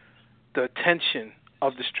capture the attention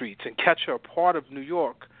of the streets and capture a part of New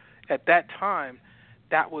York at that time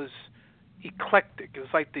that was eclectic. It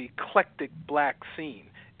was like the eclectic black scene.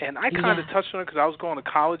 And I kind of touched on it because I was going to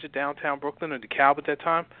college at downtown Brooklyn or DeKalb at that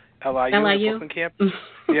time, LIU. The Brooklyn campus.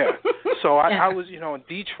 Yeah. So I was, and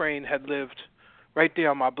D-Train had lived right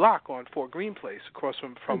there on my block on Fort Greene Place, across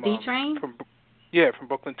from D-Train? From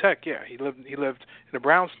Brooklyn Tech. Yeah, he lived in a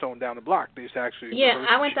brownstone down the block. They used to actually. Yeah,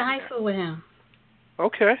 I went to high school with him.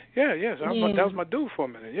 Okay. Yeah. So that was my dude for a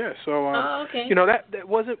minute. Yeah. So okay. That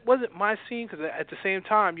wasn't my scene, because at the same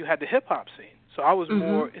time you had the hip hop scene. So I was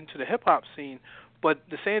more into the hip hop scene, but at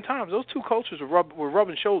the same time those two cultures were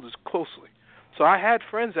rubbing shoulders closely. So I had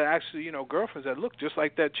friends that actually, girlfriends that looked just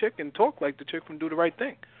like that chick and talked like the chick from Do the Right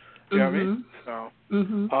Thing. You know what I mean? So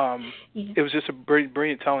it was just a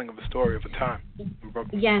brilliant telling of a story of a time in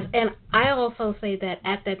Brooklyn. Yes, and I also say that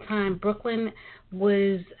at that time Brooklyn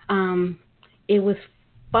was it was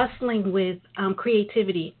bustling with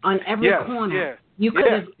creativity on every corner. Yeah. You could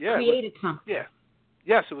have created something. Yeah.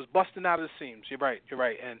 Yes, it was busting out of the seams. You're right.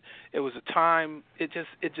 And it was a time. It just.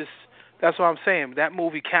 That's what I'm saying. That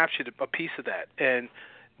movie captured a piece of that, and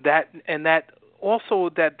that also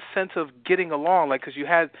that sense of getting along. Like, because you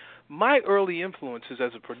had my early influences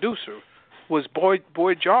as a producer was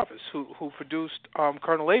Boyd Jarvis, who produced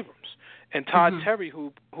Colonel Abrams, and Todd Terry,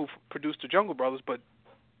 who produced the Jungle Brothers. But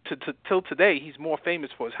till today, he's more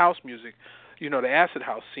famous for his house music. The acid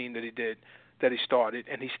house scene that he did, that he started,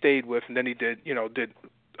 and he stayed with, and then he did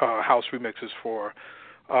house remixes for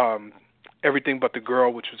Everything But the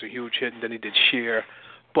Girl, which was a huge hit, and then he did Cher.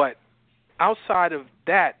 But outside of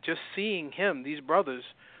that, just seeing him, these brothers,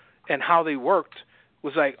 and how they worked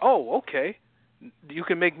was like, oh, okay, you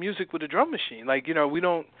can make music with a drum machine. Like, I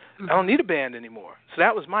don't need a band anymore. So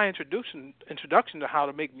that was my introduction to how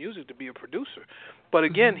to make music, to be a producer. But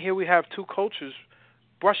again, here we have two cultures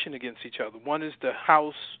brushing against each other. One is the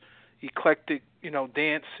house, eclectic,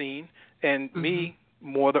 dance scene, and me,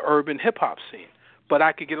 more the urban hip-hop scene. But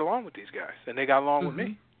I could get along with these guys, and they got along with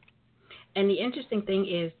me. And the interesting thing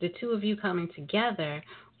is the two of you coming together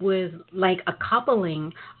was like a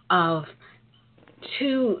coupling of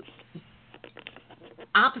two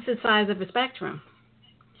opposite sides of the spectrum.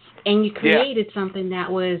 And you created something that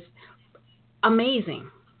was amazing.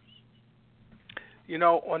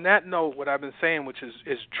 On that note, what I've been saying, which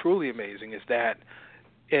is truly amazing, is that,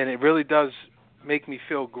 and it really does make me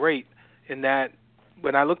feel great, in that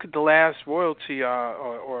when I look at the last royalty,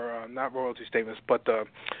 or not royalty statements, but the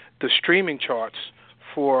streaming charts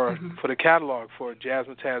for the catalog for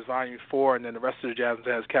Jasmine Taz Volume 4, and then the rest of the Jasmine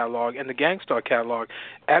Taz catalog and the GangStarr catalog,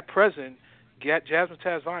 at present, Jasmine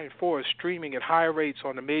Taz Volume 4 is streaming at higher rates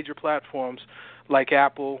on the major platforms like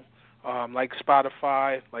Apple, like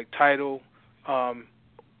Spotify, like Tidal.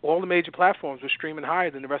 All the major platforms are streaming higher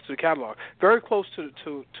than the rest of the catalog. Very close to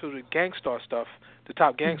the GangStarr stuff, the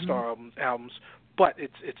top GangStarr albums, but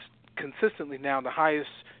it's consistently now the highest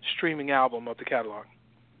streaming album of the catalog.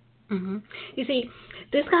 You see,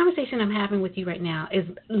 this conversation I'm having with you right now is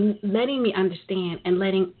letting me understand and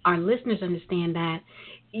letting our listeners understand that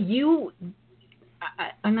you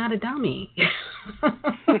are not a dummy.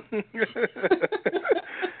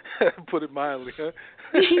 Put it mildly, huh?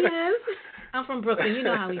 Yes. I'm from Brooklyn. You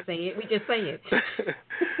know how we say it. We just say it.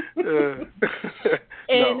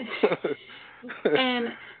 And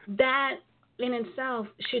that in itself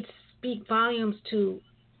should speak volumes to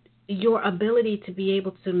your ability to be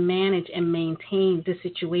able to manage and maintain the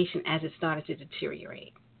situation as it started to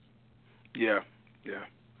deteriorate. Yeah.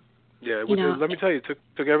 Let me tell you,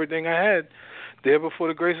 took everything I had. There before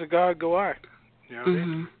the grace of God go I. You know what I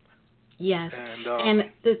mean? Yes.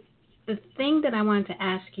 And the thing that I wanted to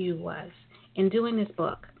ask you was, in doing this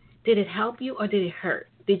book, did it help you or did it hurt?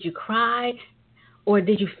 Did you cry, or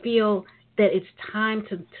did you feel that it's time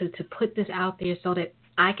to put this out there so that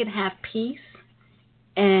I could have peace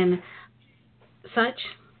and such?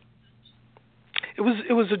 It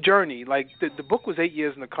was a journey. Like the book was 8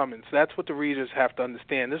 years in the coming, so that's what the readers have to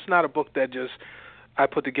understand. This is not a book that just I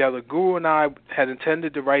put together. Guru and I had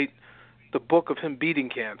intended to write the book of him beating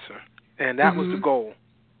cancer, and that was the goal.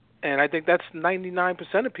 And I think that's 99%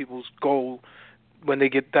 of people's goal when they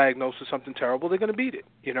get diagnosed with something terrible. They're going to beat it,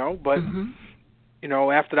 you know. But you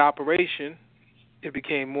know, after the operation, it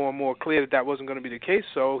became more and more clear that wasn't going to be the case.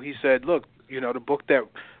 So he said, look, you know, the book that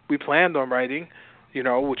we planned on writing, you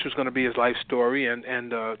know, which was going to be his life story and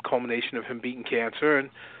the culmination of him beating cancer,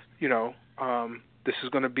 and you know, this is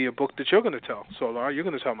going to be a book that you're going to tell. So Laura, you're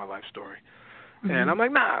going to tell my life story. And I'm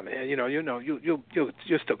like, nah, man,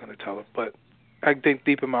 you're still going to tell it. But I think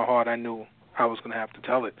deep in my heart, I knew I was going to have to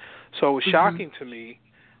tell it. So it was shocking to me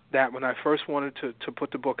that when I first wanted to put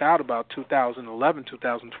the book out about 2011,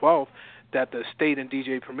 2012, that the state and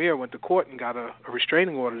DJ Premier went to court and got a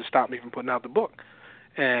restraining order to stop me from putting out the book.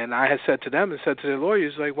 And I had said to them and said to their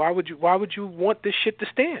lawyers, like, why would you want this shit to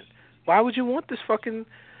stand? Why would you want this fucking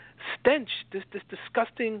stench, this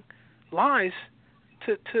disgusting lies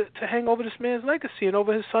to hang over this man's legacy and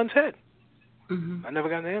over his son's head? I never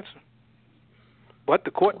got an answer. But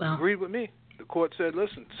the court agreed with me. The court said,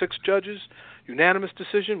 listen, 6 judges, unanimous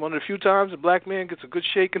decision, one of the few times a black man gets a good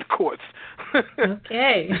shake in the courts.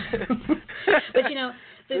 Okay. But, you know,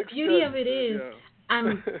 the beauty of it is,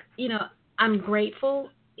 I'm grateful,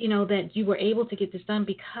 you know, that you were able to get this done,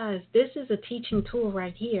 because this is a teaching tool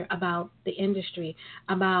right here about the industry,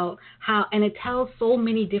 about how, and it tells so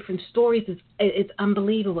many different stories. It's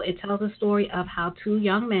unbelievable. It tells a story of how 2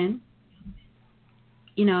 young men,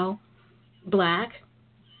 you know, black,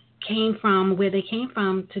 came from where they came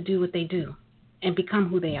from to do what they do and become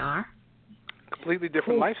who they are. Completely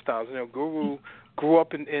different lifestyles. You know, Guru grew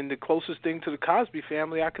up in the closest thing to the Cosby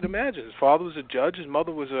family I could imagine. His father was a judge. His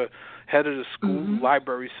mother was a head of the school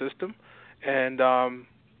library system. And,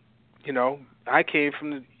 you know, I came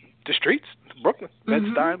from the streets, Brooklyn,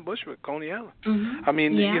 Bed-Stuy, Bushwick, Coney Island. I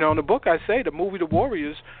mean, you know, in the book I say the movie The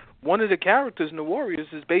Warriors, one of the characters in The Warriors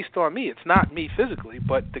is based on me. It's not me physically,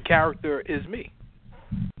 but the character is me.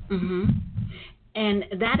 And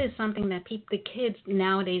that is something that the kids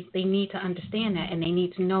nowadays, they need to understand that, and they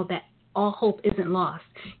need to know that all hope isn't lost.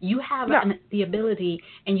 You have the ability,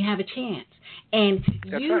 and you have a chance. And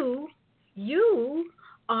you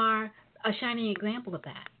are a shining example of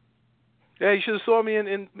that. Yeah, you should have saw me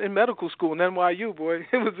in medical school in NYU, boy.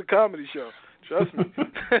 It was a comedy show. Trust me.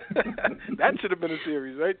 That should have been a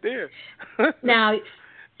series right there. Now,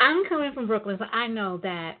 I'm coming from Brooklyn, so I know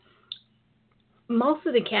that most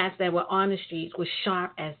of the cats that were on the streets were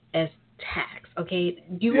sharp as tacks, okay?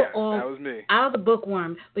 You were all that was me. Out of the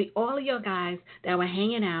bookworm, but all of your guys that were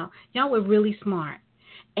hanging out, y'all were really smart.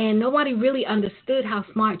 And nobody really understood how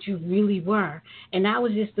smart you really were. And that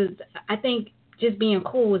was just, I think just being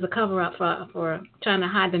cool was a cover-up for trying to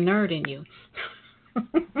hide the nerd in you.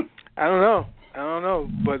 I don't know.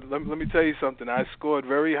 But let me tell you something. I scored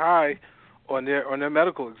very high on their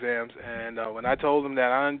medical exams, and when I told them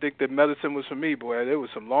that I didn't think that medicine was for me, boy, there was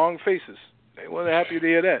some long faces. They weren't happy to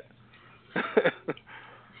hear that.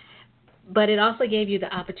 But it also gave you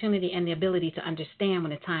the opportunity and the ability to understand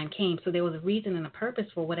when the time came. So there was a reason and a purpose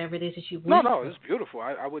for whatever it is that you went No, through. it was beautiful.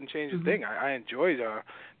 I wouldn't change a thing. I enjoyed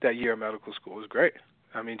that year of medical school. It was great.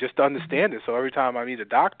 I mean, just to understand it. So every time I meet a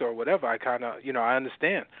doctor or whatever, I kind of, I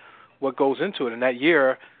understand what goes into it. And that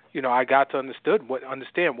year, I got to understand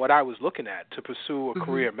what I was looking at to pursue a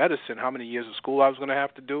career in medicine, how many years of school I was going to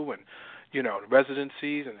have to do, and, the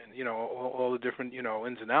residencies and all the different,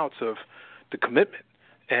 ins and outs of the commitment.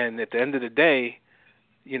 And at the end of the day,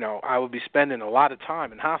 I would be spending a lot of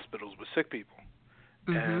time in hospitals with sick people.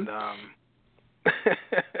 And I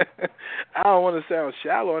don't want to sound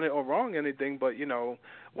shallow on it or wrong or anything, but,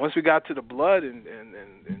 once we got to the blood and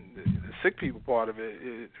the sick people part of it,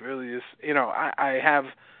 it really is, I have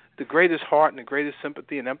the greatest heart and the greatest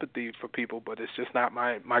sympathy and empathy for people, but it's just not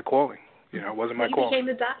my calling. It wasn't my calling. You became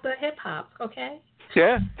the doctor of hip-hop, okay?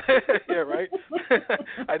 Yeah, yeah, right.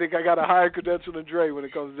 I think I got a higher credential than Dre when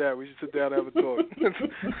it comes to that. We should sit down and have a talk.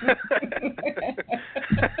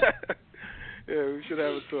 Yeah, we should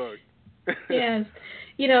have a talk. Yes,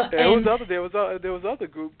 there was other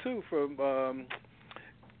group too from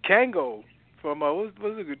Kango from what was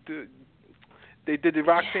it? They did the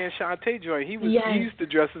Roxanne Shante joint. He used to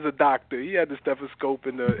dress as a doctor. He had the stethoscope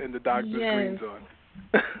and the doctor's greens on.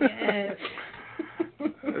 Yes.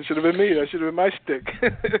 That should have been me. That should have been my shtick.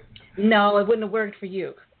 No, it wouldn't have worked for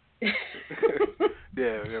you.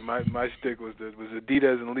 Yeah, my shtick was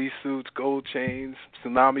Adidas and Lee suits, gold chains,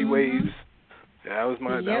 tsunami waves. Yeah,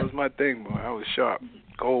 that was my thing, boy. I was sharp.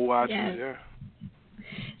 Gold watches, yeah.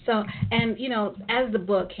 So, and as the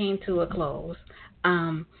book came to a close,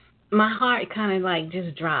 my heart kind of like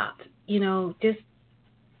just dropped. Just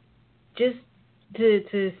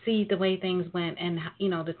to see the way things went and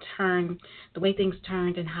the way things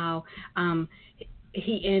turned and how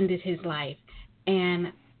he ended his life.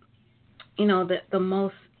 And the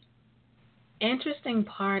most interesting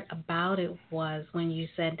part about it was when you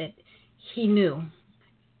said that he knew.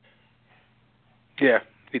 Yeah,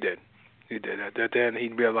 he did. Then he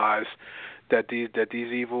realized that these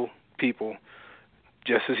evil people,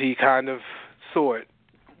 just as he kind of saw it,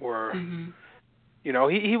 were. We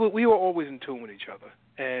were always in tune with each other,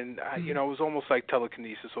 and it was almost like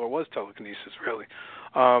telekinesis, or it was telekinesis, really.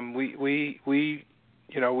 We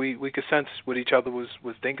could sense what each other was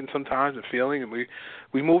thinking sometimes and feeling, and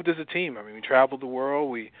we moved as a team. I mean, we traveled the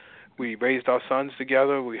world, we raised our sons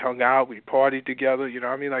together, we hung out, we partied together.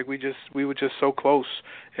 We were just so close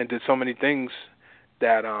and did so many things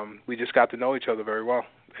that we just got to know each other very well.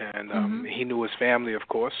 And he knew his family, of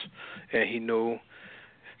course, and he knew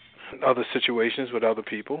other situations with other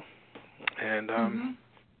people, and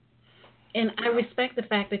and I respect the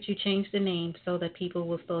fact that you changed the name so that people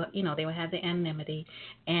will still, they will have the anonymity,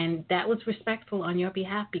 and that was respectful on your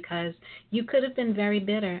behalf, because you could have been very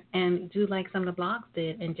bitter and do like some of the blogs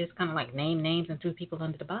did and just kind of like name names and threw people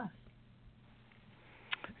under the bus.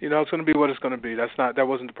 It's going to be what it's going to be. That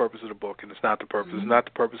wasn't the purpose of the book, and it's not the purpose. It's not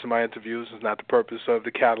the purpose of my interviews. It's not the purpose of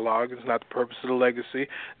the catalog. It's not the purpose of the legacy.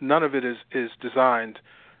 None of it is designed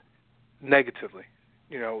negatively.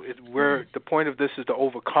 The point of this is to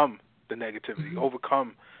overcome the negativity,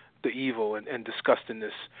 overcome the evil and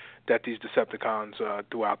disgustingness that these Decepticons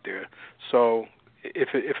do out there. So if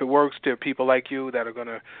it works, there are people like you that are going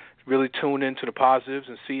to really tune into the positives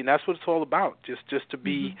and see, and that's what it's all about. Just to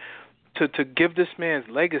be to give this man's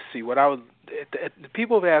legacy. The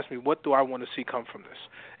people have asked me, what do I want to see come from this?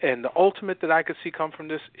 And the ultimate that I could see come from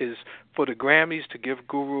this is for the Grammys to give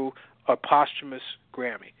Guru a posthumous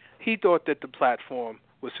Grammy. He thought that the platform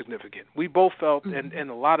was significant. We both felt, and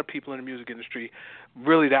a lot of people in the music industry,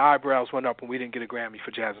 really their eyebrows went up when we didn't get a Grammy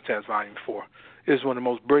for Jazz and Taz Volume 4. It was one of the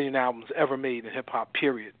most brilliant albums ever made in hip-hop,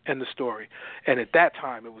 period, end of story. And at that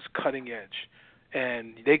time, it was cutting edge.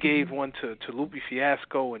 And they gave one to Lupe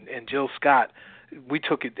Fiasco and Jill Scott. We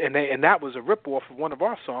took it, and that was a rip-off of one of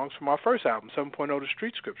our songs from our first album, 7.0 The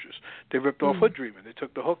Street Scriptures. They ripped off Hood Dreamin'. They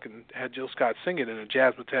took the hook and had Jill Scott sing it in a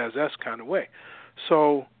Jazz with Taz-esque kind of way.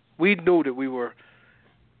 So we knew that we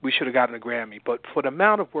should have gotten a Grammy. But for the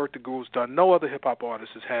amount of work the Guru's done, no other hip-hop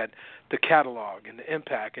artist has had the catalog and the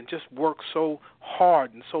impact and just worked so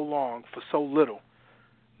hard and so long for so little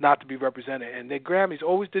not to be represented. And the Grammys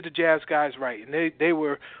always did the jazz guys right, and they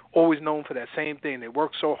were always known for that same thing. They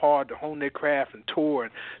worked so hard to hone their craft and tour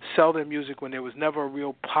and sell their music when there was never a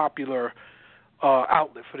real popular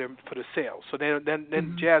outlet for the sales. So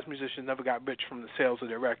then jazz musicians never got rich from the sales of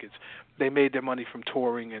their records. They made their money from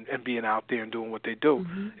touring and being out there and doing what they do.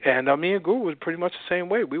 And me and Guru was pretty much the same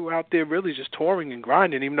way. We were out there really just touring and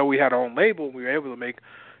grinding, even though we had our own label. We were able to make,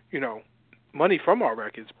 money from our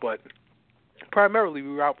records, but primarily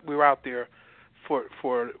we were out there for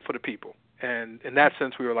the people. And in that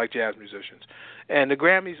sense, we were like jazz musicians. And the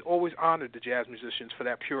Grammys always honored the jazz musicians for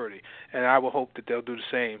that purity. And I will hope that they'll do the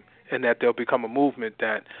same, and that they'll become a movement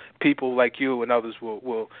that people like you and others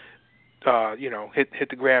will hit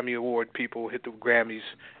the Grammy Award, people hit the Grammys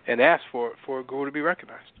and ask for Guru to be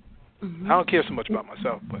recognized. I don't care so much about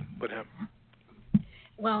myself, but him.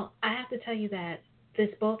 Well, I have to tell you that this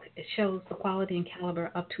book shows the quality and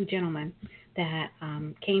caliber of two gentlemen that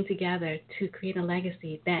came together to create a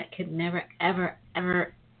legacy that could never, ever,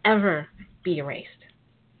 ever, ever be erased.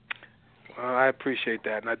 Well, I appreciate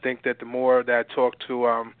that, and I think that the more that I talk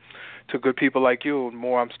to good people like you, the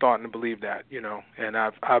more I'm starting to believe that, And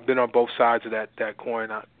I've been on both sides of that coin,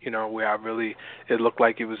 where it looked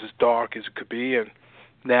like it was as dark as it could be, and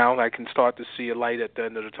now I can start to see a light at the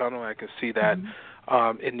end of the tunnel. I can see that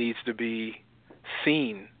it needs to be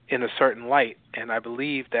seen in a certain light, and I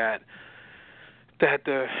believe that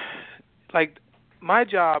my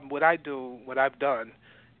job, what I do, what I've done,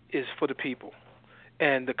 is for the people,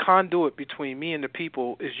 and the conduit between me and the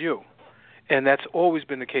people is you, and that's always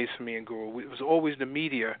been the case for me and Guru. It was always the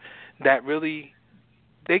media that really,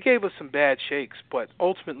 they gave us some bad shakes, but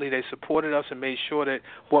ultimately they supported us and made sure that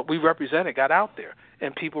what we represented got out there,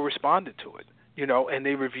 and people responded to it, and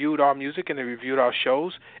they reviewed our music and they reviewed our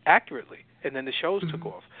shows accurately, and then the shows took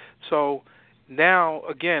off. So now,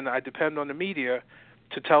 again, I depend on the media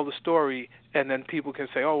to tell the story, and then people can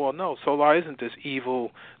say, oh, well, no, Solar isn't this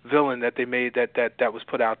evil villain that they made that was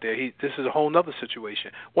put out there. This is a whole other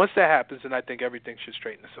situation. Once that happens, then I think everything should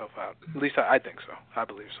straighten itself out. At least I think so. I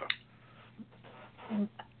believe so.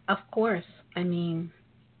 Of course. I mean,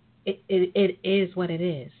 it is what it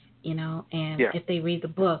is, and if they read the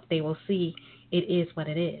book, they will see it is what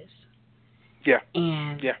it is. Yeah.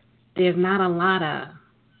 And there's not a lot of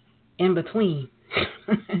in between.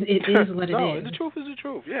 It is what it is. No, the truth is the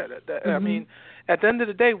truth. Yeah. I mean, at the end of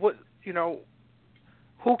the day, who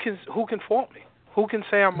can fault me? Who can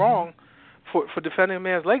say I'm wrong for defending a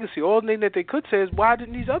man's legacy? All the thing that they could say is, why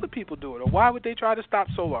didn't these other people do it, or why would they try to stop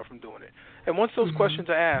Solar from doing it? And once those questions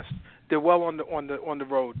are asked, they're well on the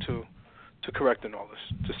road to correcting all this,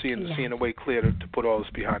 to seeing a way clear to put all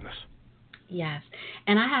this behind us. Yes,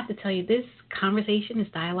 and I have to tell you, this conversation, this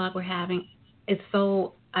dialogue we're having, it's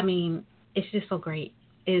so. I mean, it's just so great.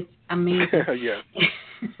 It's amazing. Yeah.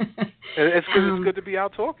 It's good to be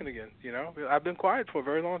out talking again. I've been quiet for a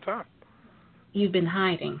very long time. You've been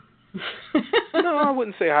hiding. No, I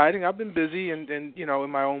wouldn't say hiding. I've been busy and in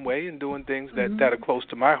my own way and doing things that are close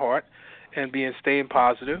to my heart, and staying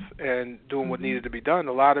positive and doing what needed to be done.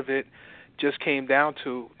 A lot of it just came down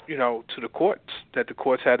to the courts, that the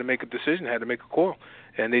courts had to make a decision, had to make a call,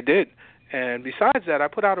 and they did. And besides that, I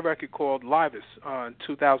put out a record called Livest in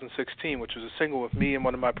 2016, which was a single with me and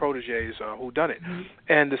one of my proteges who done it.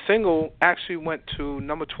 And the single actually went to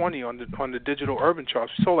number 20 on the digital urban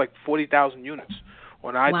charts. We sold like 40,000 units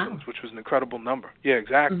on iTunes, which was an incredible number. Yeah,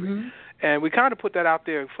 exactly. And we kind of put that out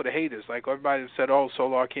there for the haters. Like, everybody said, oh,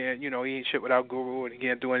 Solar can't, he ain't shit without Guru, and he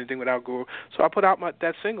can't do anything without Guru. So I put out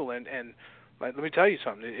that single, and like, let me tell you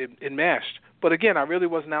something, it mashed. But again, I really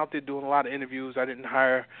wasn't out there doing a lot of interviews. I didn't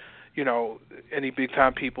hire any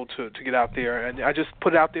big-time people to get out there. And I just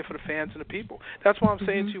put it out there for the fans and the people. That's why I'm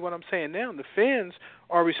saying to you what I'm saying now. The fans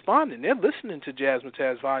are responding. They're listening to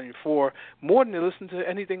Jazzmatazz Volume 4 more than they listen to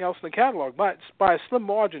anything else in the catalog, by a slim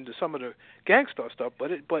margin to some of the GangStarr stuff.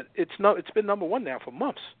 But it's been number one now for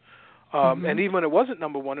months. And even when it wasn't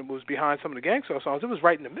number one, it was behind some of the GangStarr songs. It was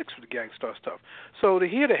right in the mix with the GangStarr stuff. So to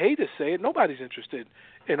hear the haters say it, nobody's interested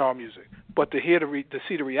in our music. But to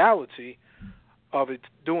see the reality of it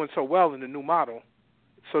doing so well in the new model.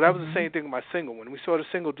 So that was the same thing with my single. When we saw the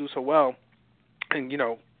single do so well, and,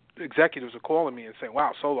 executives are calling me and saying,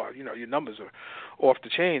 wow, Solar, your numbers are off the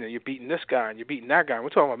chain, and you're beating this guy, and you're beating that guy. And we're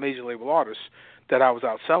talking about major label artists that I was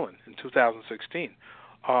out selling in 2016.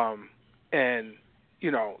 And,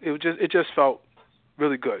 it just felt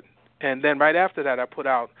really good. And then right after that, I put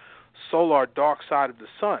out Solar Dark Side of the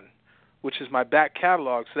Sun, which is my back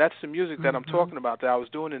catalog. So that's the music that I'm talking about that I was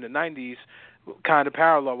doing in the 90s, kind of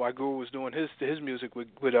parallel while Guru was doing his music with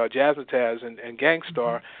Jazzmatazz and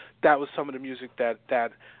GangStarr. That was some of the music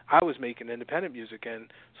that I was making, independent music.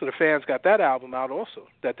 And so the fans got that album out also,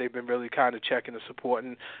 that they've been really kind of checking and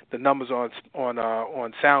supporting. The numbers on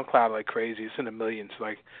SoundCloud like crazy. It's in the millions,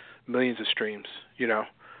 like millions of streams,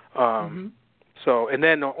 So, and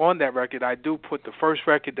then on that record, I do put the first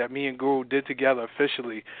record that me and Guru did together,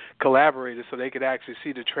 officially collaborated, so they could actually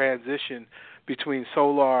see the transition between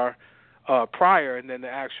Solar prior and then the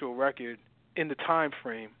actual record in the time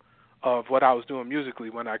frame of what I was doing musically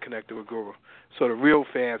when I connected with Guru. So the real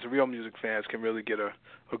fans, the real music fans, can really get a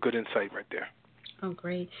good insight right there. Oh,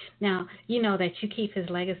 great. Now, you know that you keep his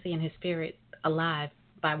legacy and his spirit alive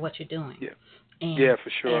by what you're doing. Yeah. And, Yeah,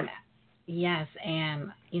 for sure. And yes,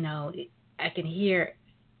 and you know, I can hear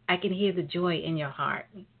the joy in your heart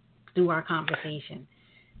through our conversation.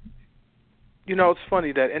 You know, it's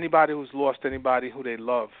funny that anybody who's lost anybody who they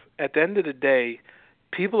love, at the end of the day,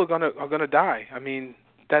 people are gonna die. I mean,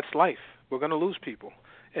 that's life. We're gonna lose people,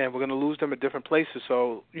 and we're gonna lose them at different places.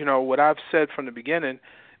 So, you know, what I've said from the beginning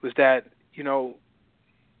was that, you know,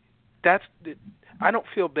 I don't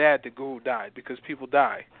feel bad that Guru died because people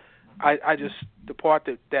die. I just, the part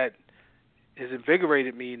that has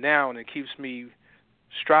invigorated me now and it keeps me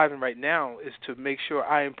striving right now is to make sure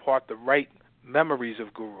I impart the right memories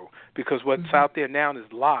of Guru, because what's out there now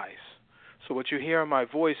is lies. So what you hear in my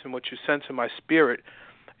voice and what you sense in my spirit,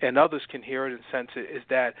 and others can hear it and sense it, is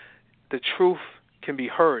that the truth can be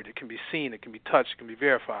heard, it can be seen, it can be touched, it can be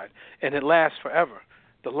verified, and it lasts forever.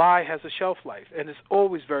 The lie has a shelf life, and it's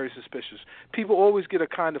always very suspicious. People always get a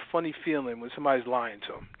kind of funny feeling when somebody's lying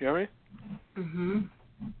to them. You know what I mean?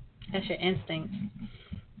 That's your instinct.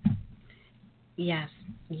 Yes,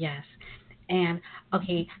 yes. And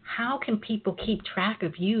okay, how can people keep track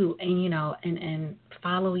of you and, you know, and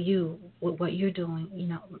follow you with what you're doing, you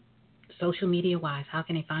know, social media wise? How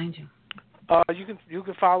can they find you? You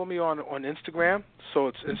can follow me on Instagram. So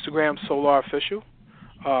it's Instagram Solar Official,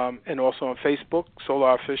 and also on Facebook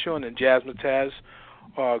Solar Official, and then Jazzmatazz,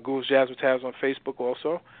 Guru's Jazzmatazz on Facebook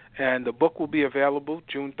also. And the book will be available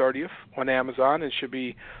June 30th on Amazon, and should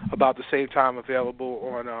be about the same time available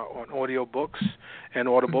on audio books and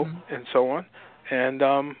Audible and so on. And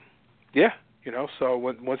yeah, you know, so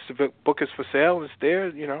once the book is for sale, it's there.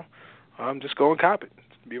 You know, just go and cop it.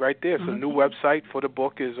 It'll be right there. So the new website for the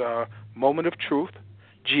book is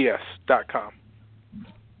momentoftruthgs.com.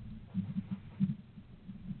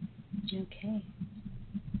 Okay.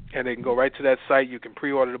 And they can go right to that site. You can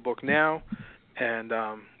pre-order the book now, and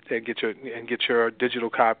get your digital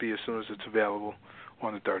copy as soon as it's available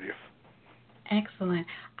on the 30th. Excellent.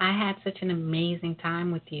 I had such an amazing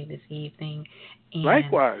time with you this evening. And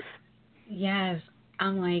likewise. Yes.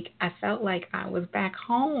 I felt like I was back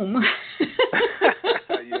home.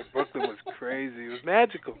 Yeah, Brooklyn was crazy. It was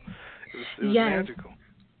magical. It was magical.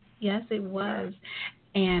 Yes, it was.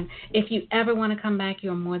 And if you ever want to come back,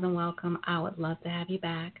 you're more than welcome. I would love to have you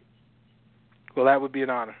back. Well, that would be an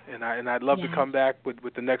honor, and I'd love to come back with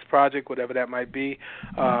the next project, whatever that might be.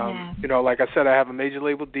 You know, like I said, I have a major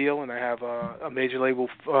label deal, and I have a major label,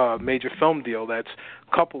 major film deal that's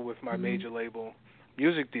coupled with my major label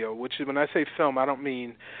music deal. Which is, when I say film, I don't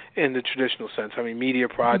mean in the traditional sense. I mean media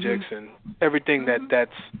projects and everything that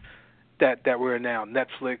we're in now,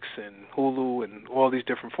 Netflix and Hulu and all these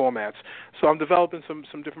different formats. So I'm developing some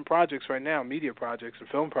different projects right now, media projects and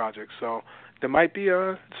film projects. So there might be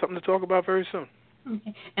something to talk about very soon.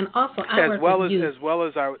 Okay. And also, as well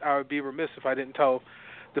as I would be remiss if I didn't tell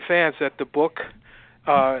the fans that the book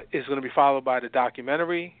is going to be followed by the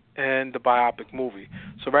documentary and the biopic movie.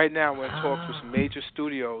 So right now we're in talks with some major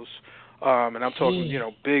studios, and I'm talking, you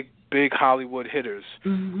know, big Hollywood hitters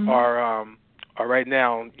are right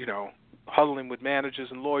now, you know, huddling with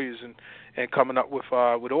managers and lawyers and coming up with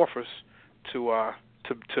offers to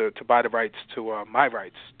buy the rights to my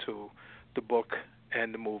rights to the book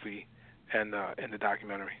and the movie and the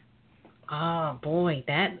documentary. Oh boy,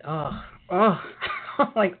 I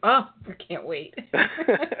can't wait.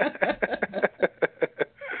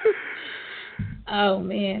 Oh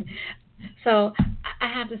man. So I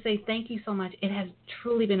have to say thank you so much. It has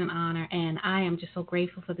truly been an honor, and I am just so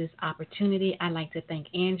grateful for this opportunity. I'd like to thank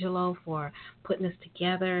Angelo for putting this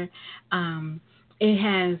together.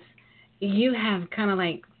 You have kind of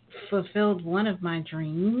like fulfilled one of my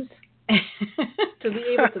dreams to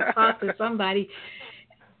be able to talk to somebody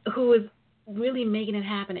who is really making it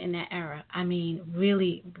happen in that era. I mean,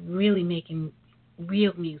 really, really making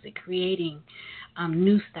real music, creating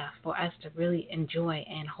new stuff for us to really enjoy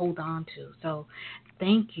and hold on to. So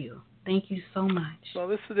thank you so much. Well,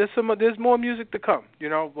 there's more music to come. You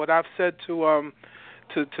know what I've said to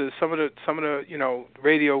some of the you know,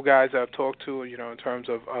 radio guys I've talked to, you know, in terms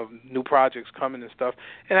of new projects coming and stuff,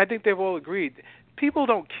 and I think they've all agreed. People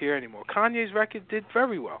don't care anymore. Kanye's record did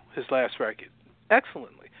very well, his last record,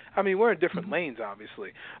 excellently. I mean, we're in different lanes,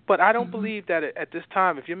 obviously, but I don't believe that at this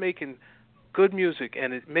time, if you're making good music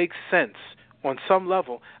and it makes sense on some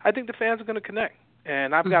level, I think the fans are going to connect.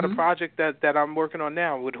 And I've got a project that I'm working on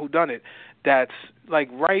now with Whodunit that's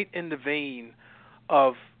like right in the vein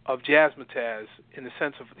of Jazzmatazz, in the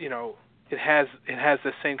sense of, you know, it has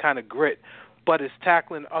the same kind of grit, but it's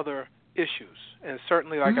tackling other issues. And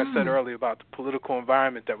certainly, like I said earlier about the political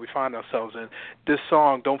environment that we find ourselves in, this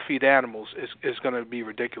song, Don't Feed Animals, is going to be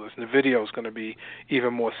ridiculous. And the video is going to be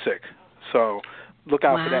even more sick. So look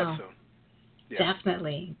out for that soon. Yeah.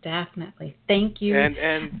 Definitely. Thank you.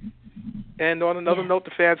 And on another note,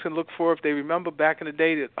 the fans can look for, if they remember back in the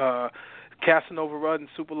day, that Casanova Rudd and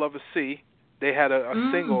Super Lover C, they had a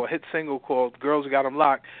hit single called Girls Got 'Em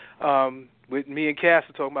Locked. With me and Cass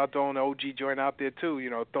are talking about throwing the OG joint out there too,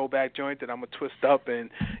 throwback joint that I'm going to twist up and,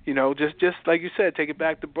 just like you said, take it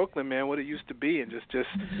back to Brooklyn, man, what it used to be, and just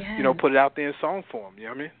put it out there in song form, you know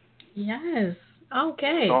what I mean? Yes.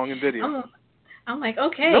 Okay. Song and video. I'm like,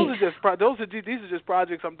 okay. These are just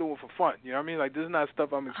projects I'm doing for fun, you know what I mean? Like, this is not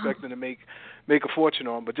stuff I'm expecting to make a fortune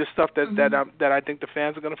on, but just stuff that I think the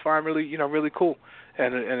fans are going to find really, really cool,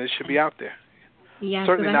 and it should be out there. Yes,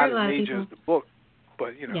 certainly not as major as the book,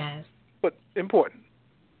 but yes. But important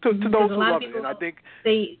to those who love it, and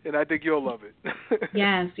I think you'll love it.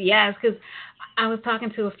 Yes, because I was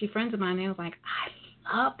talking to a few friends of mine, and they was like, I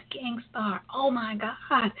loved GangStarr. Oh my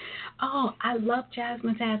God. Oh, I love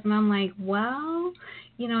Jasmine Taz, and I'm like, well,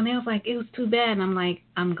 and they was like, it was too bad, and I'm like,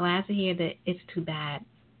 I'm glad to hear that it's too bad.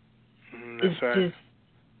 That's right. Just,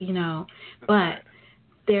 but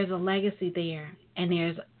there's a legacy there, and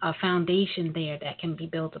there's a foundation there that can be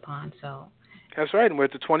built upon. So. That's right, and we're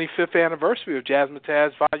at the 25th anniversary of Jasmine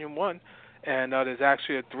Taz Volume 1, and there's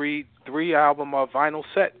actually a three-album vinyl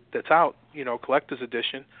set that's out, collector's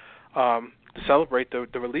edition, to celebrate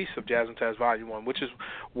the release of Jasmine Taz Volume 1, which is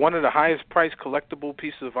one of the highest-priced collectible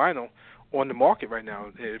pieces of vinyl on the market right now,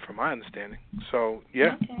 from my understanding. So,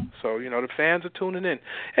 yeah, so, the fans are tuning in,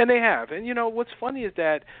 and they have. And, what's funny is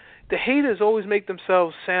that the haters always make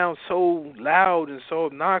themselves sound so loud and so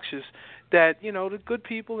obnoxious that, the good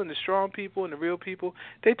people and the strong people and the real people,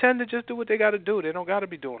 they tend to just do what they got to do. They don't got to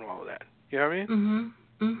be doing all of that. You know what I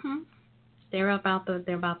mean? They're about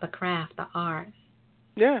the craft, the art.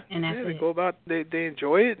 Yeah. And that's they go about, they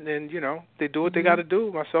enjoy it, and they do what they got to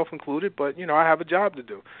do, myself included. But I have a job to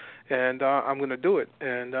do, and I'm going to do it.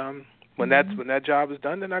 And when that job is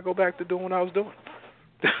done, then I go back to doing what I was doing.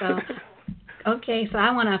 Okay, so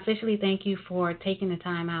I want to officially thank you for taking the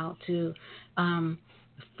time out to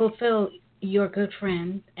fulfill your good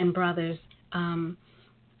friend and brother's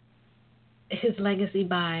his legacy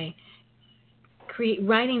by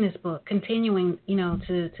writing this book, continuing,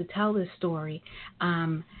 to tell this story,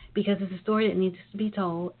 because it's a story that needs to be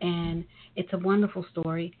told, and it's a wonderful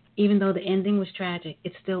story. Even though the ending was tragic,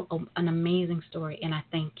 it's still an amazing story, and I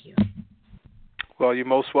thank you. Well, you're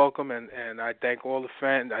most welcome, and I thank all the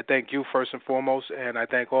fans. I thank you first and foremost, and I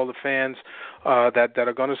thank all the fans that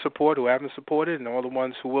are going to support, who haven't supported, and all the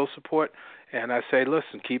ones who will support. And I say,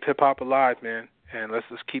 listen, keep hip-hop alive, man, and let's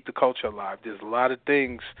keep the culture alive. There's a lot of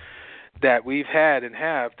things that we've had and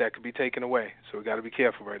have that could be taken away, so we got to be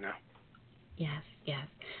careful right now. Yes.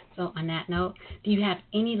 So on that note, do you have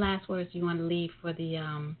any last words you want to leave for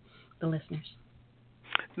the listeners?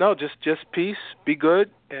 No, just peace, be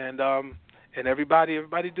good, and everybody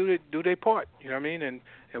do their part. You know what I mean?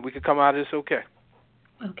 And we can come out of this okay.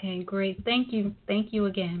 Okay, great. Thank you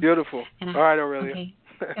again. Beautiful. All right, Aurelia.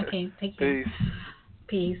 Okay. Take care.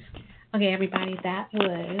 Peace. Okay, everybody. That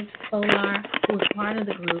was Solar, who was part of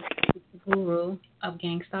the group Guru of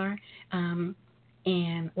GangStarr,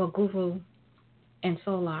 Guru and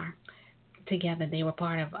Solar together. They were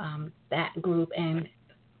part of that group, and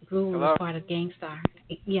Guru was part of GangStarr.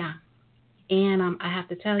 Yeah. And I have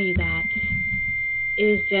to tell you that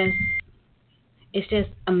it's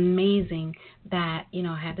just amazing that,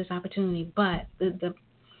 I had this opportunity. But the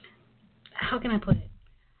how can I put it?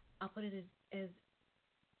 I'll put it as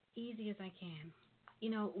easy as I can.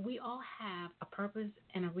 We all have a purpose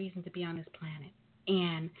and a reason to be on this planet,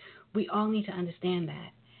 and we all need to understand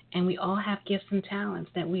that. And we all have gifts and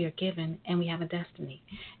talents that we are given, and we have a destiny.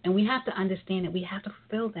 And we have to understand that we have to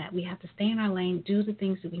fulfill that. We have to stay in our lane, do the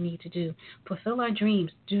things that we need to do, fulfill our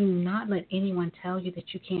dreams. Do not let anyone tell you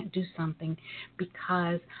that you can't do something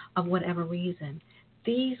because of whatever reason.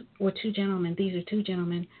 These are two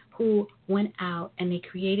gentlemen who went out and they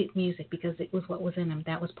created music because it was what was in them.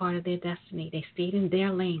 That was part of their destiny. They stayed in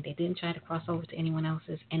their lane. They didn't try to cross over to anyone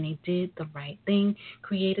else's, and they did the right thing,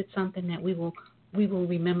 created something that we will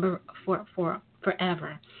remember for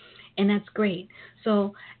forever. And that's great.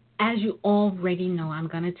 So as you already know, I'm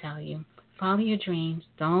going to tell you, follow your dreams.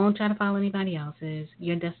 Don't try to follow anybody else's.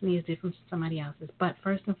 Your destiny is different from somebody else's. But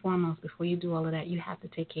first and foremost, before you do all of that, you have to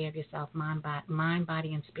take care of yourself, mind,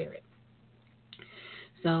 body, and spirit.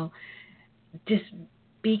 So just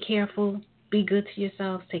be careful Be good to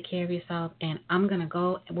yourselves. Take care of yourself. And I'm going to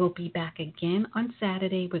go. We'll be back again on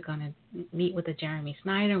Saturday. We're going to meet with Jeremy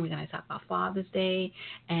Snyder. We're going to talk about Father's Day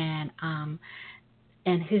and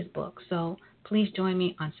his book. So please join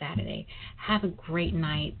me on Saturday. Have a great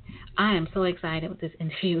night. I am so excited with this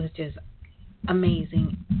interview. It's just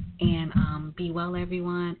amazing. And be well,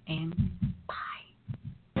 everyone. And bye.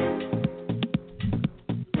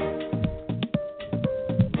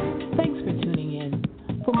 Thanks for tuning in.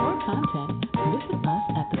 For more content, visit us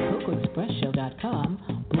at thecocoexpressshow.com,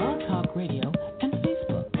 Blog Talk Radio, and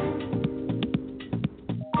Facebook.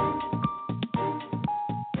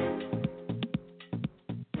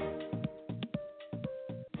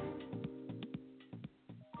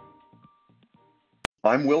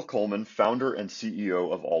 I'm Will Coleman, founder and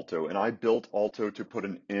CEO of Alto, and I built Alto to put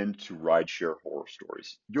an end to rideshare horror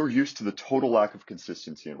stories. You're used to the total lack of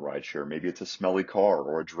consistency in rideshare. Maybe it's a smelly car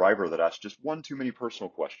or a driver that asks just one too many personal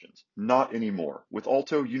questions. Not anymore. With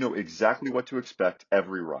Alto, you know exactly what to expect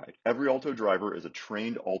every ride. Every Alto driver is a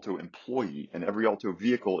trained Alto employee, and every Alto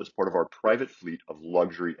vehicle is part of our private fleet of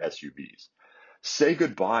luxury SUVs. Say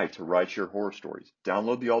goodbye to rideshare horror stories.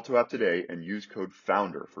 Download the Alto app today and use code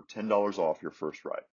FOUNDER for $10 off your first ride.